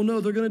Taiwan. Oh, no,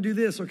 they're going to do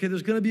this. Okay,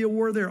 there's going to be a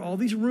war there. All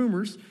these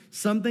rumors,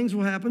 some things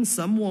will happen,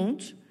 some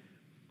won't.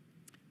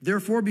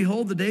 Therefore,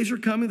 behold, the days are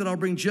coming that I'll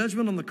bring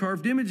judgment on the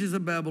carved images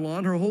of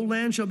Babylon. Her whole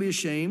land shall be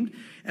ashamed,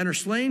 and her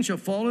slain shall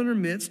fall in her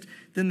midst.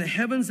 Then the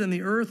heavens and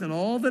the earth and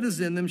all that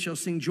is in them shall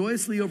sing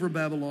joyously over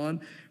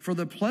Babylon, for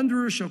the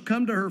plunderer shall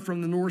come to her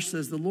from the north,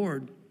 says the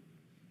Lord.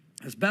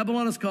 As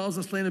Babylon has caused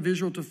the slain of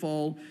Israel to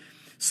fall,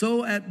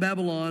 so at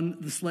Babylon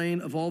the slain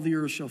of all the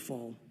earth shall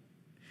fall.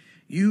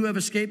 You who have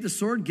escaped the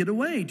sword, get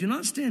away. Do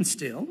not stand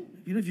still.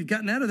 If you've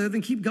gotten out of there,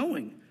 then keep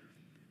going.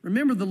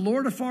 Remember the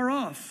Lord afar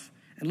off,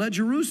 and let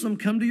Jerusalem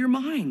come to your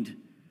mind.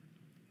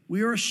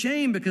 We are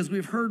ashamed because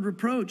we've heard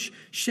reproach.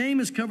 Shame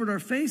has covered our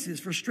faces,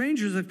 for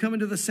strangers have come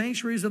into the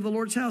sanctuaries of the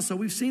Lord's house. So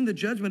we've seen the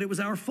judgment. It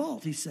was our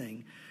fault, he's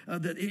saying,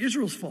 that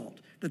Israel's fault,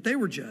 that they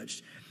were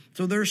judged.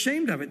 So they're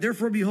ashamed of it.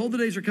 Therefore, behold, the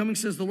days are coming,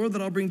 says the Lord,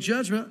 that I'll bring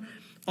judgment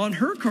on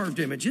her carved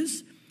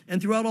images,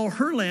 and throughout all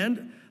her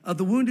land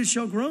the wounded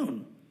shall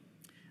groan.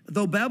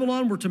 Though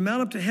Babylon were to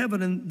mount up to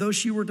heaven, and though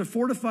she were to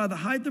fortify the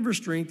height of her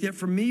strength, yet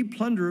from me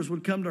plunderers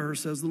would come to her,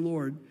 says the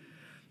Lord.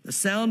 The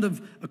sound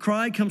of a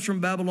cry comes from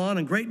Babylon,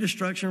 and great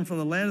destruction from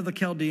the land of the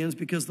Chaldeans,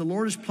 because the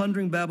Lord is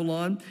plundering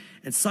Babylon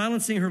and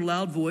silencing her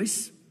loud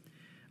voice.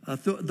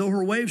 Though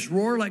her waves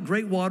roar like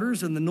great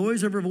waters, and the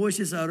noise of her voice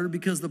is uttered,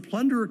 because the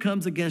plunderer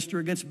comes against her,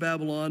 against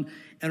Babylon,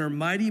 and her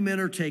mighty men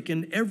are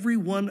taken. Every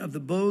one of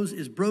the bows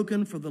is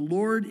broken, for the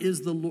Lord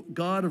is the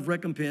God of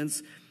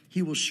recompense.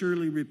 He will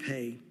surely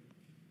repay.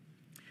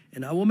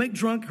 And I will make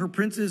drunk her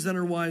princes and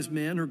her wise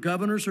men, her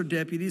governors, her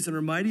deputies, and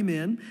her mighty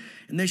men,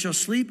 and they shall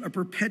sleep a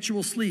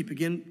perpetual sleep.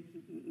 Again,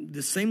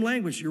 the same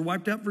language, you're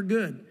wiped out for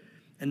good.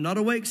 And not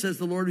awake, says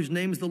the Lord, whose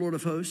name is the Lord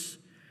of hosts.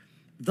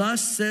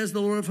 Thus says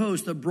the Lord of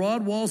hosts, the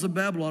broad walls of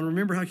Babylon,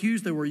 remember how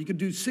huge they were. You could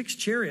do 6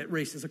 chariot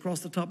races across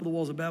the top of the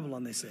walls of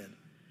Babylon, they said.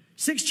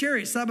 6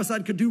 chariots side by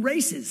side could do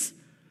races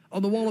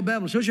on the wall of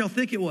Babylon. Shows you how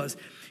thick it was.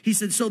 He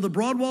said, so the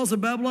broad walls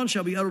of Babylon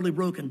shall be utterly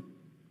broken.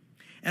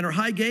 And her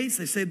high gates,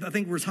 they say, I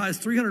think were as high as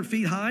 300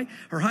 feet high.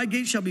 Her high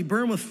gates shall be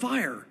burned with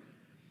fire.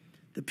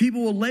 The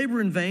people will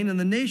labor in vain, and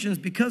the nations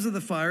because of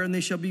the fire, and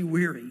they shall be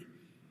weary.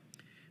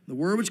 The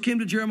word which came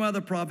to Jeremiah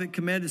the prophet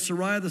commanded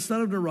Seraiah the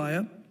son of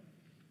Neriah,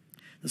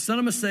 the son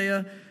of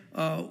Messiah,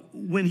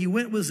 when he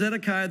went with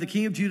Zedekiah, the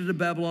king of Judah, to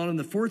Babylon in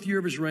the 4th year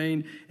of his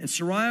reign. And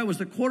Seraiah was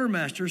the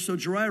quartermaster. So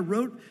Jeremiah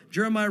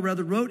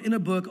wrote in a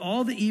book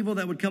all the evil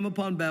that would come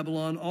upon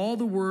Babylon, all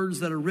the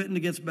words that are written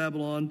against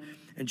Babylon.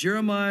 And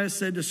Jeremiah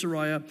said to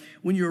Seraiah,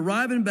 when you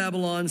arrive in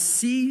Babylon,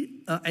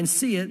 see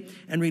it,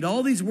 and read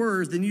all these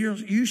words, then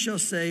you shall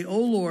say, O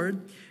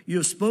Lord, you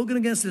have spoken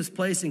against this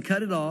place and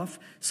cut it off,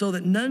 so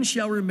that none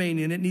shall remain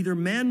in it, neither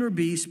man nor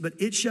beast, but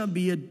it shall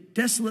be a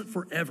desolate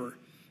forever.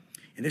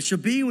 And it shall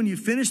be when you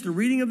finish the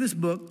reading of this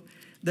book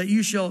that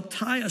you shall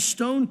tie a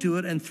stone to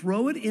it and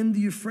throw it in the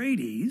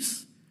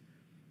Euphrates.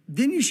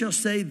 Then you shall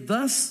say,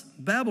 thus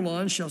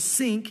Babylon shall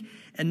sink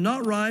and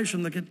not rise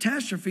from the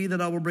catastrophe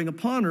that I will bring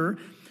upon her,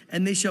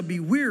 and they shall be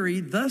weary.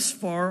 Thus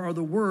far are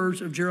the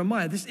words of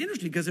Jeremiah. This is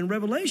interesting because in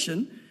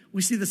Revelation,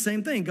 we see the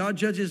same thing. God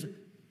judges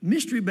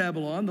mystery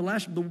Babylon,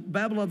 the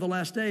Babylon of the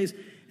last days,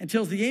 and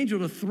tells the angel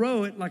to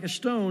throw it like a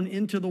stone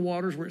into the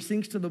waters where it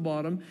sinks to the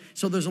bottom.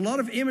 So there's a lot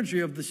of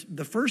imagery of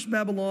the first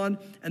Babylon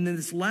and then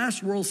this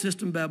last world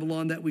system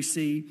Babylon that we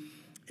see.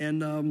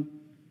 And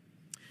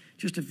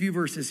just a few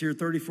verses here,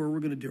 34, we're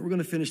going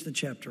to finish the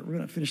chapter. We're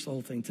going to finish the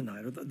whole thing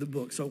tonight, or the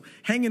book. So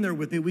hang in there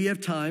with me. We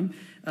have time.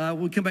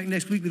 We'll come back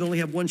next week. We only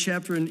have one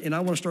chapter, and I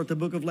want to start the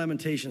book of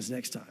Lamentations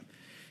next time.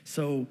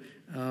 So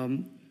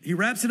he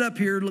wraps it up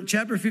here. Look,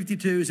 chapter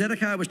 52.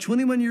 Zedekiah was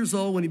 21 years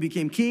old when he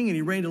became king, and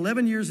he reigned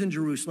 11 years in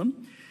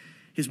Jerusalem.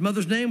 His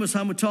mother's name was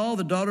Hamutal,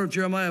 the daughter of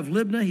Jeremiah of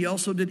Libnah. He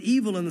also did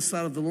evil in the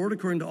sight of the Lord,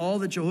 according to all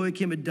that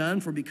Jehoiakim had done.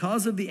 For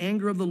because of the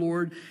anger of the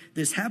Lord,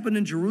 this happened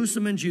in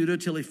Jerusalem and Judah,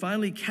 till he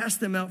finally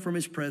cast them out from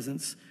his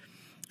presence.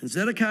 And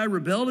Zedekiah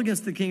rebelled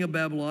against the king of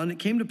Babylon. It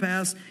came to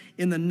pass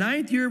in the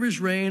 9th year of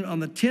his reign, on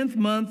the 10th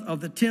month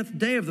of the 10th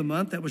day of the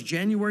month, that was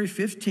January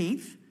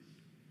 15th,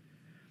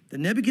 that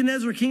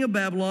Nebuchadnezzar, king of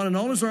Babylon, and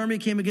all his army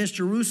came against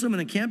Jerusalem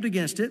and encamped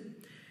against it.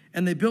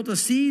 And they built a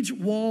siege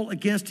wall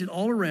against it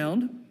all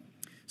around.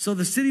 So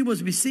the city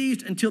was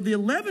besieged until the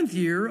 11th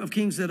year of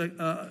King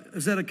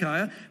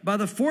Zedekiah, by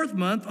the 4th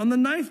month on the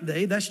 9th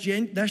day. That's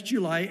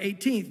July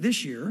 18th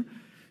this year.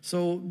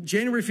 So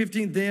January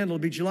 15th then, it'll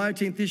be July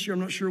 18th this year. I'm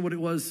not sure what it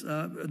was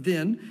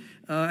then.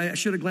 I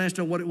should have glanced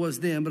on what it was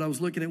then, but I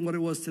was looking at what it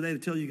was today to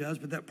tell you guys,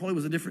 but that probably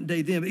was a different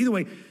day then. But either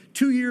way,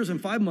 2 years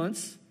and 5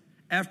 months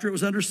after it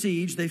was under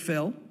siege, they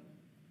fell.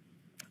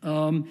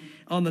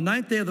 On the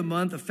 9th day of the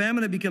month, a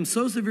famine had become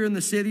so severe in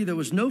the city, there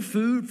was no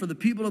food for the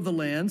people of the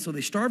land, so they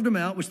starved them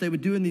out, which they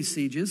would do in these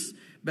sieges.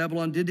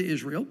 Babylon did to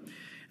Israel.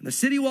 And the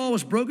city wall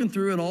was broken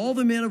through, and all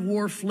the men of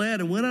war fled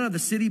and went out of the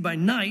city by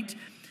night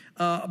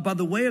by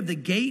the way of the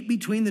gate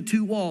between the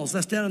two walls.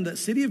 That's down in the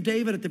city of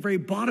David, at the very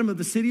bottom of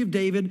the city of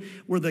David,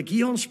 where the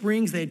Gihon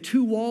Springs, they had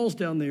 2 walls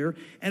down there,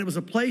 and it was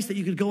a place that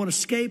you could go and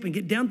escape and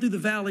get down through the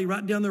valley,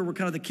 right down there where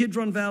kind of the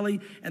Kidron Valley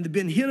and the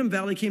Ben Hinnom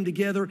Valley came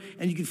together,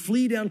 and you could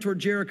flee down toward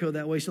Jericho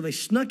that way. So they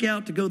snuck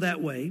out to go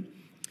that way,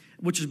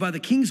 which is by the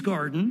king's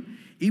garden,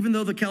 even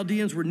though the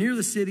Chaldeans were near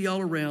the city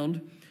all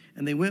around,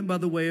 and they went by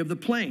the way of the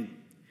plain.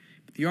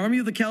 But the army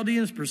of the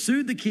Chaldeans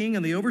pursued the king,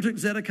 and they overtook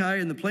Zedekiah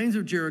in the plains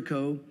of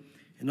Jericho,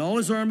 and all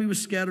his army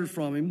was scattered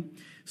from him.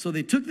 So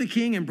they took the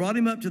king and brought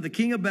him up to the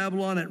king of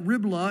Babylon at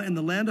Riblah in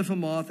the land of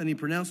Hamath, and he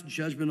pronounced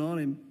judgment on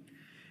him.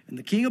 And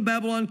the king of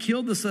Babylon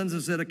killed the sons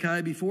of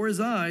Zedekiah before his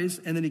eyes,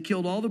 and then he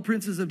killed all the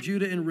princes of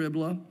Judah in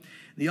Riblah. And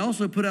he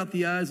also put out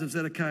the eyes of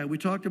Zedekiah. We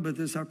talked about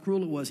this, how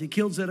cruel it was. He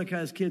killed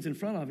Zedekiah's kids in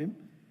front of him,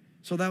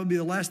 so that would be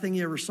the last thing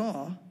he ever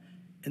saw.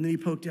 And then he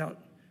poked out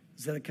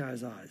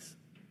Zedekiah's eyes.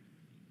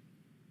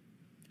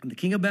 And the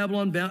king of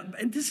Babylon bound,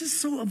 and this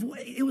is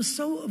it was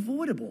so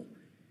avoidable.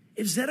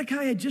 If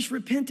Zedekiah had just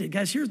repented,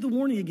 guys, here's the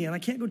warning again. I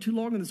can't go too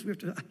long on this.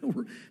 I know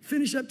we're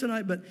finish up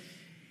tonight, but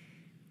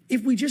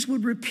if we just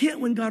would repent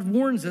when God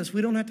warns us,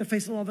 we don't have to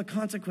face all the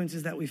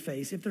consequences that we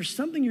face. If there's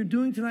something you're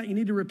doing tonight you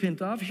need to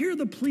repent of, hear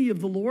the plea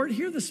of the Lord,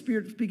 hear the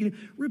Spirit speaking.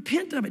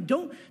 Repent of it.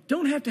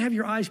 Don't have to have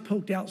your eyes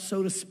poked out,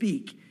 so to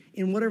speak,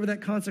 in whatever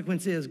that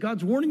consequence is.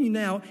 God's warning you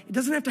now. It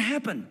doesn't have to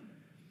happen,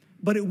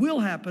 but it will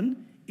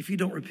happen if you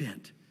don't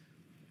repent.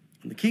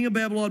 And the king of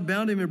Babylon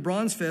bound him in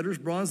bronze fetters,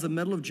 bronze the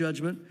metal of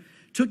judgment,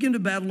 took him to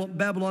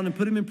Babylon and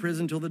put him in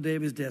prison until the day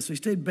of his death. So he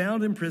stayed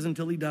bound in prison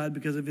until he died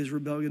because of his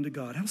rebellion to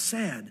God. How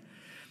sad.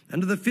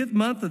 Under the 5th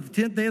month of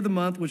the 10th day of the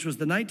month, which was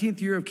the 19th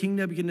year of King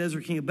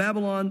Nebuchadnezzar, king of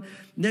Babylon,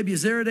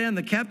 Nebuzaradan,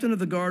 the captain of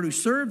the guard who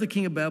served the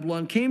king of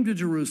Babylon, came to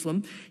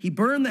Jerusalem. He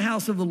burned the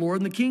house of the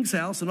Lord and the king's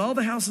house and all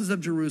the houses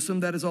of Jerusalem,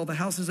 that is all the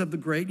houses of the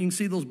great. You can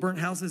see those burnt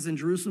houses in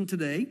Jerusalem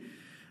today.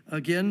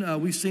 Again,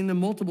 we've seen them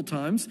multiple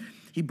times.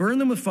 He burned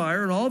them with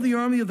fire, and all the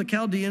army of the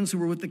Chaldeans who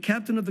were with the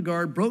captain of the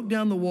guard broke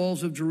down the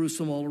walls of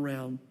Jerusalem all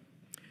around.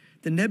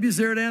 Then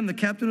Nebuzaradan, the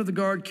captain of the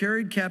guard,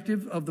 carried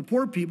captive of the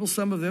poor people,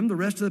 some of them. The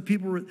rest of the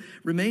people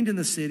remained in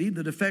the city,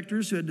 the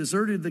defectors who had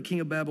deserted the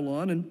king of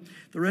Babylon, and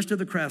the rest of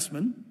the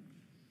craftsmen.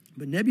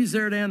 But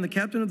Nebuzaradan, the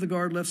captain of the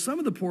guard, left some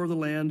of the poor of the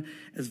land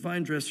as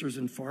vine dressers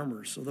and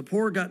farmers. So the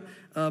poor got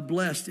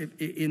blessed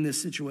in this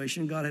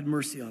situation. God had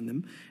mercy on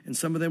them. And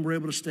some of them were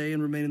able to stay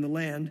and remain in the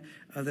land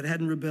that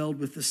hadn't rebelled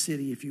with the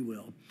city, if you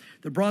will.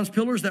 The bronze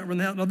pillars that were in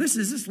the house. Now, this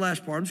is this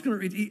last part. I'm just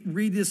going to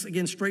read this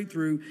again straight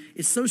through.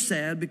 It's so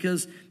sad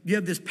because you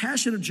have this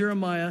passion of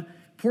Jeremiah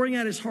pouring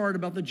out his heart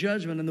about the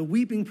judgment and the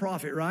weeping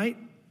prophet, right?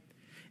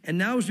 And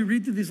now as we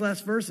read through these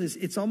last verses,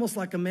 it's almost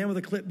like a man with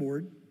a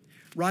clipboard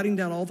writing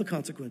down all the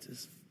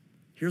consequences.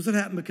 Here's what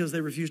happened because they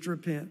refused to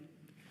repent.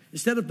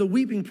 Instead of the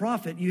weeping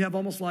prophet, you have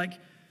almost like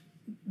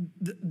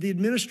the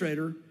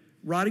administrator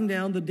writing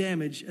down the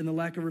damage and the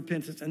lack of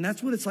repentance. And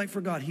that's what it's like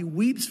for God. He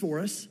weeps for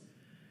us.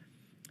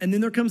 And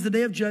then there comes the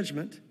day of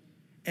judgment.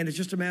 And it's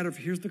just a matter of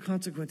here's the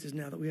consequences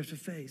now that we have to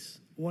face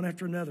one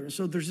after another. And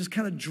so there's this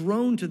kind of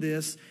drone to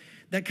this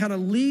that kind of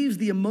leaves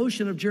the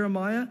emotion of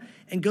Jeremiah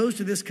and goes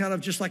to this kind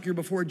of just like you're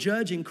before a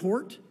judge in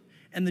court.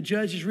 And the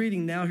judge is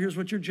reading, now here's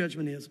what your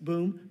judgment is.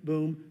 Boom,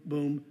 boom,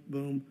 boom,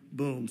 boom,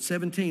 boom.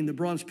 17, the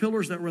bronze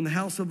pillars that were in the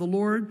house of the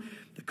Lord,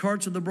 the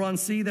carts of the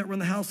bronze sea that were in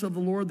the house of the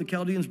Lord, the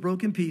Chaldeans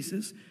broke in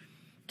pieces,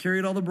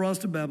 carried all the bronze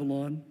to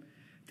Babylon.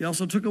 They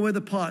also took away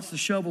the pots, the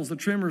shovels, the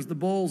trimmers, the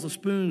bowls, the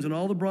spoons, and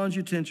all the bronze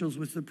utensils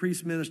which the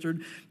priests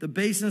ministered, the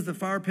basins, the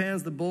fire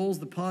pans, the bowls,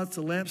 the pots,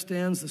 the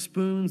lampstands, the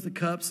spoons, the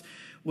cups,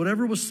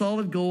 whatever was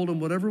solid gold and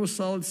whatever was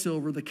solid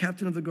silver, the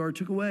captain of the guard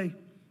took away.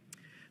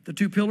 The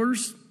 2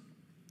 pillars,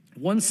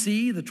 1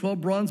 sea, the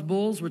 12 bronze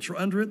bulls, which were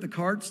under it, the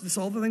carts, this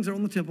all the things that are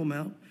on the Temple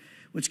Mount,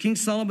 which King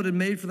Solomon had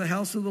made for the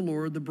house of the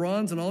Lord, the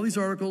bronze and all these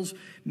articles,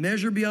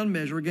 measure beyond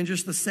measure. Again,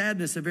 just the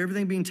sadness of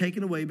everything being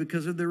taken away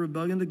because of their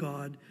rebellion to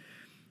God.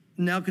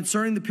 Now,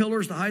 concerning the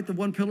pillars, the height of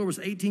one pillar was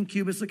 18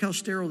 cubits. Look how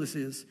sterile this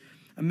is.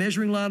 A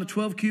measuring line of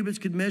 12 cubits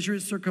could measure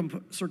its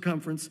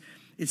circumference.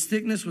 Its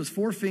thickness was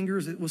 4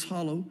 fingers. It was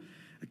hollow.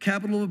 A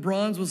capital of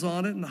bronze was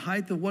on it, and the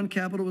height of one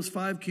capital was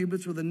 5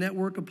 cubits with a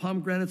network of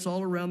pomegranates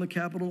all around the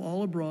capital,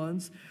 all of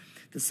bronze.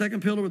 The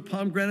second pillar with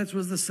pomegranates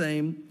was the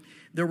same.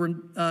 There were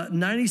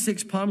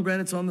 96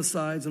 pomegranates on the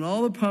sides, and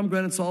all the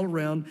pomegranates all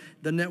around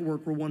the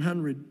network were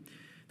 100.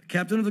 The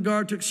captain of the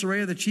guard took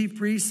Seraiah, the chief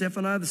priest,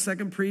 Zephaniah, the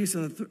second priest,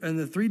 and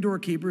the 3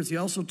 doorkeepers. He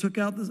also took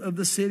out of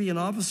the city an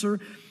officer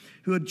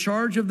who had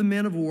charge of the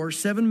men of war,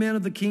 7 men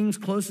of the king's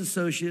close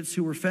associates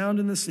who were found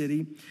in the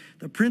city,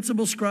 the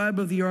principal scribe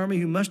of the army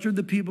who mustered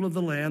the people of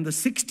the land, the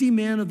 60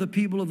 men of the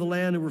people of the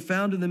land who were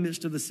found in the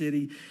midst of the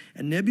city.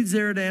 And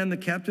Nebuzaradan, the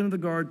captain of the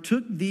guard,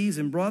 took these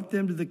and brought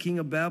them to the king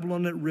of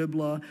Babylon at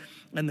Riblah.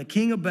 And the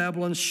king of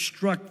Babylon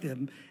struck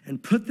them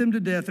and put them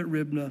to death at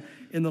Riblah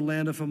in the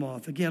land of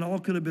Hamath. Again, all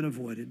could have been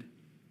avoided.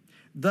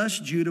 Thus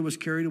Judah was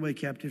carried away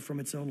captive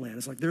from its own land.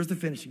 It's like, there's the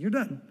finishing. You're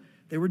done.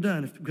 They were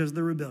done because of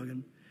their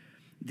rebellion.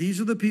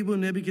 These are the people who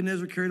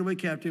Nebuchadnezzar carried away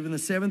captive. In the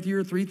 7th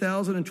year,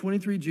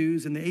 3,023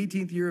 Jews. In the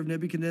 18th year of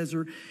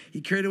Nebuchadnezzar,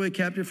 he carried away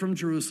captive from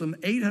Jerusalem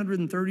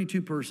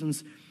 832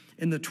 persons.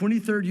 In the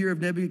 23rd year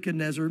of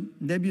Nebuchadnezzar,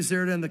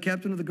 Nebuzaradan, the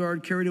captain of the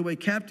guard, carried away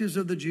captives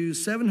of the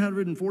Jews,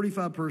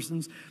 745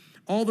 persons.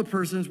 All the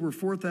persons were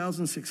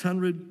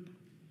 4,600.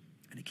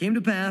 And it came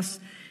to pass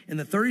in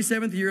the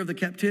 37th year of the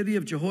captivity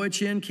of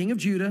Jehoiachin, king of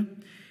Judah,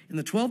 in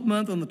the 12th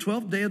month, on the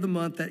 12th day of the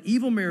month, that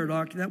evil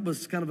Merodach, that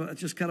was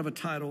just kind of a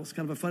title. It's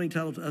kind of a funny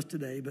title to us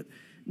today, but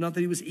not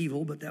that he was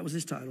evil, but that was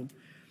his title.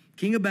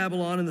 King of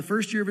Babylon, in the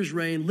 1st year of his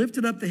reign,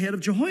 lifted up the head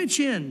of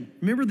Jehoiachin.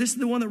 Remember, this is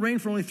the one that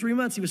reigned for only 3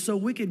 months. He was so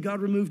wicked, God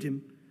removed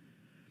him.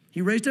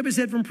 He raised up his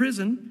head from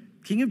prison,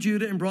 king of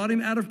Judah, and brought him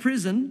out of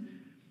prison.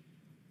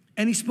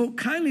 And he spoke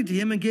kindly to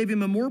him and gave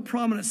him a more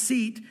prominent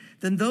seat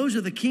than those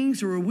of the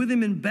kings who were with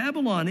him in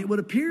Babylon. It would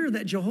appear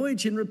that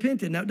Jehoiachin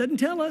repented. Now, it doesn't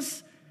tell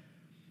us,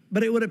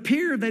 but it would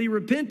appear that he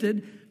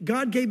repented.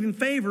 God gave him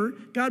favor.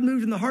 God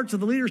moved in the hearts of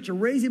the leaders to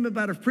raise him up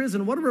out of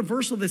prison. What a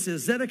reversal this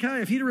is.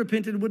 Zedekiah, if he'd have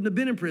repented, wouldn't have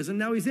been in prison.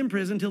 Now he's in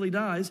prison until he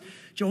dies.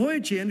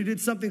 Jehoiachin, who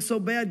did something so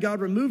bad, God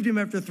removed him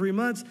after 3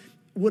 months,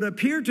 would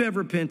appear to have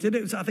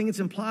repented. I think it's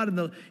implied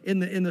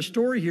in the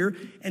story here.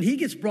 And he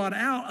gets brought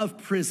out of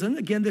prison.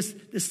 Again, this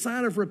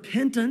sign of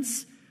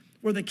repentance,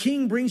 where the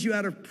king brings you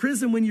out of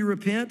prison when you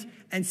repent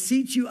and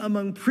seats you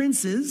among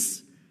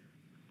princes.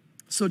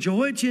 So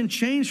Jehoiachin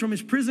changed from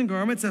his prison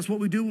garments. That's what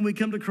we do when we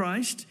come to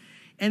Christ.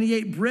 And he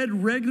ate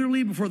bread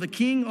regularly before the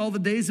king all the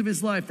days of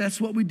his life. That's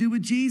what we do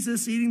with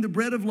Jesus, eating the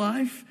bread of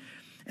life.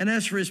 And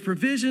as for his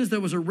provisions, there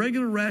was a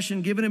regular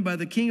ration given him by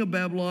the king of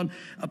Babylon,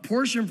 a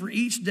portion for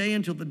each day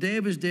until the day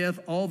of his death,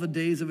 all the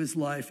days of his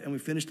life. And we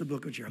finished the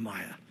book of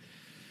Jeremiah.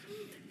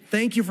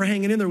 Thank you for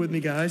hanging in there with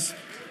me, guys.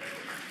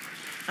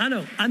 I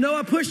know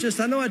I pushed this.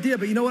 I know I did,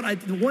 but you know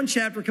what? The one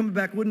chapter coming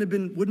back wouldn't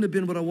have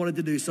been what I wanted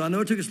to do. So I know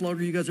it took us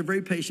longer. You guys are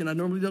very patient. I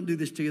normally don't do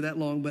this to you that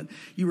long, but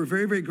you were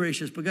very, very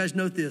gracious. But guys,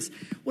 note this.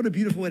 What a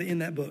beautiful way to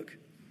end that book.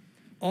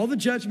 All the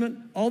judgment,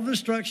 all the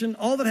destruction,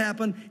 all that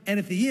happened. And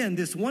at the end,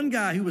 this one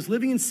guy who was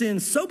living in sin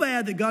so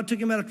bad that God took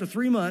him out after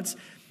 3 months,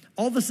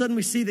 all of a sudden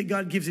we see that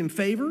God gives him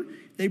favor.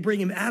 They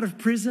bring him out of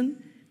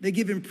prison. They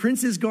give him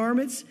prince's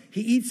garments.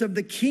 He eats of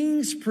the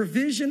king's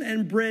provision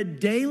and bread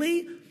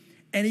daily.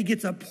 And he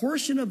gets a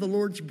portion of the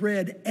Lord's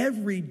bread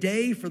every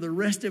day for the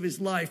rest of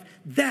his life.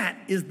 That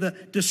is the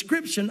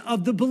description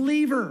of the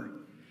believer.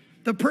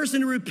 The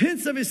person who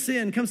repents of his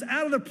sin, comes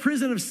out of the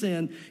prison of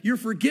sin. You're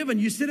forgiven.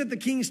 You sit at the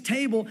king's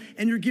table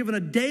and you're given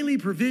a daily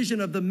provision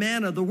of the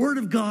manna, the word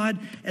of God,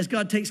 as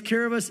God takes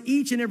care of us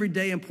each and every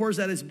day and pours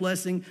out his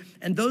blessing.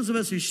 And those of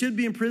us who should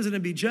be in prison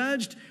and be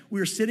judged, we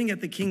are sitting at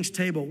the king's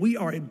table. We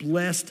are a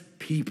blessed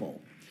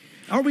people.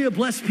 Are we a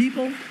blessed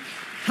people?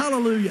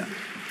 Hallelujah.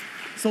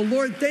 So,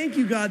 Lord, thank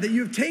you, God, that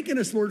you've taken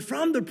us, Lord,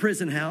 from the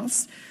prison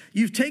house.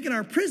 You've taken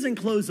our prison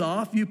clothes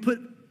off. You put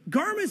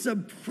garments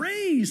of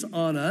praise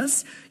on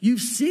us.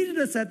 You've seated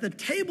us at the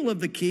table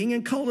of the king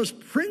and called us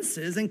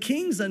princes and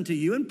kings unto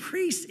you and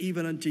priests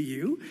even unto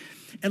you.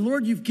 And,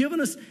 Lord, you've given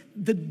us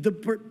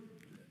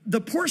the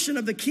portion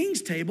of the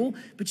king's table,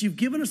 but you've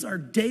given us our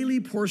daily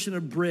portion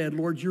of bread.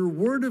 Lord, your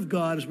word of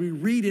God, as we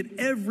read it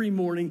every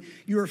morning,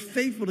 you are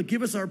faithful to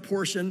give us our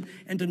portion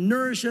and to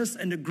nourish us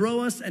and to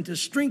grow us and to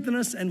strengthen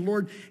us. And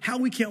Lord, how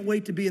we can't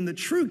wait to be in the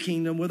true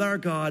kingdom with our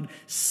God,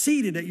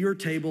 seated at your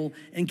table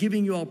and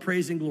giving you all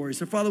praise and glory.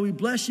 So Father, we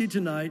bless you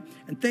tonight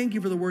and thank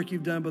you for the work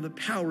you've done by the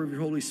power of your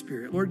Holy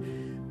Spirit. Lord,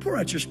 pour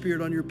out your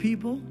Spirit on your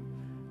people.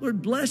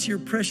 Lord, bless your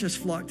precious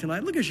flock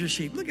tonight. Look at your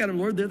sheep. Look at them,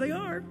 Lord. There they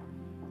are.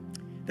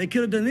 They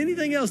could have done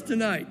anything else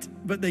tonight,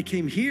 but they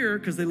came here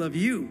because they love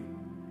you.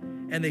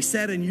 And they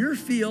sat in your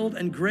field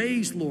and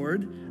grazed,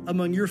 Lord,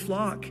 among your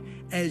flock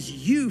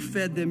as you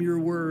fed them your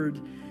word.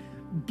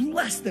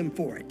 Bless them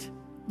for it.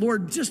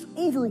 Lord, just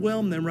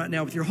overwhelm them right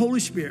now with your Holy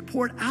Spirit.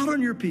 Pour it out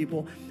on your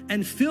people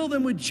and fill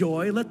them with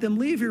joy. Let them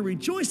leave here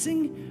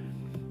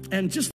rejoicing and just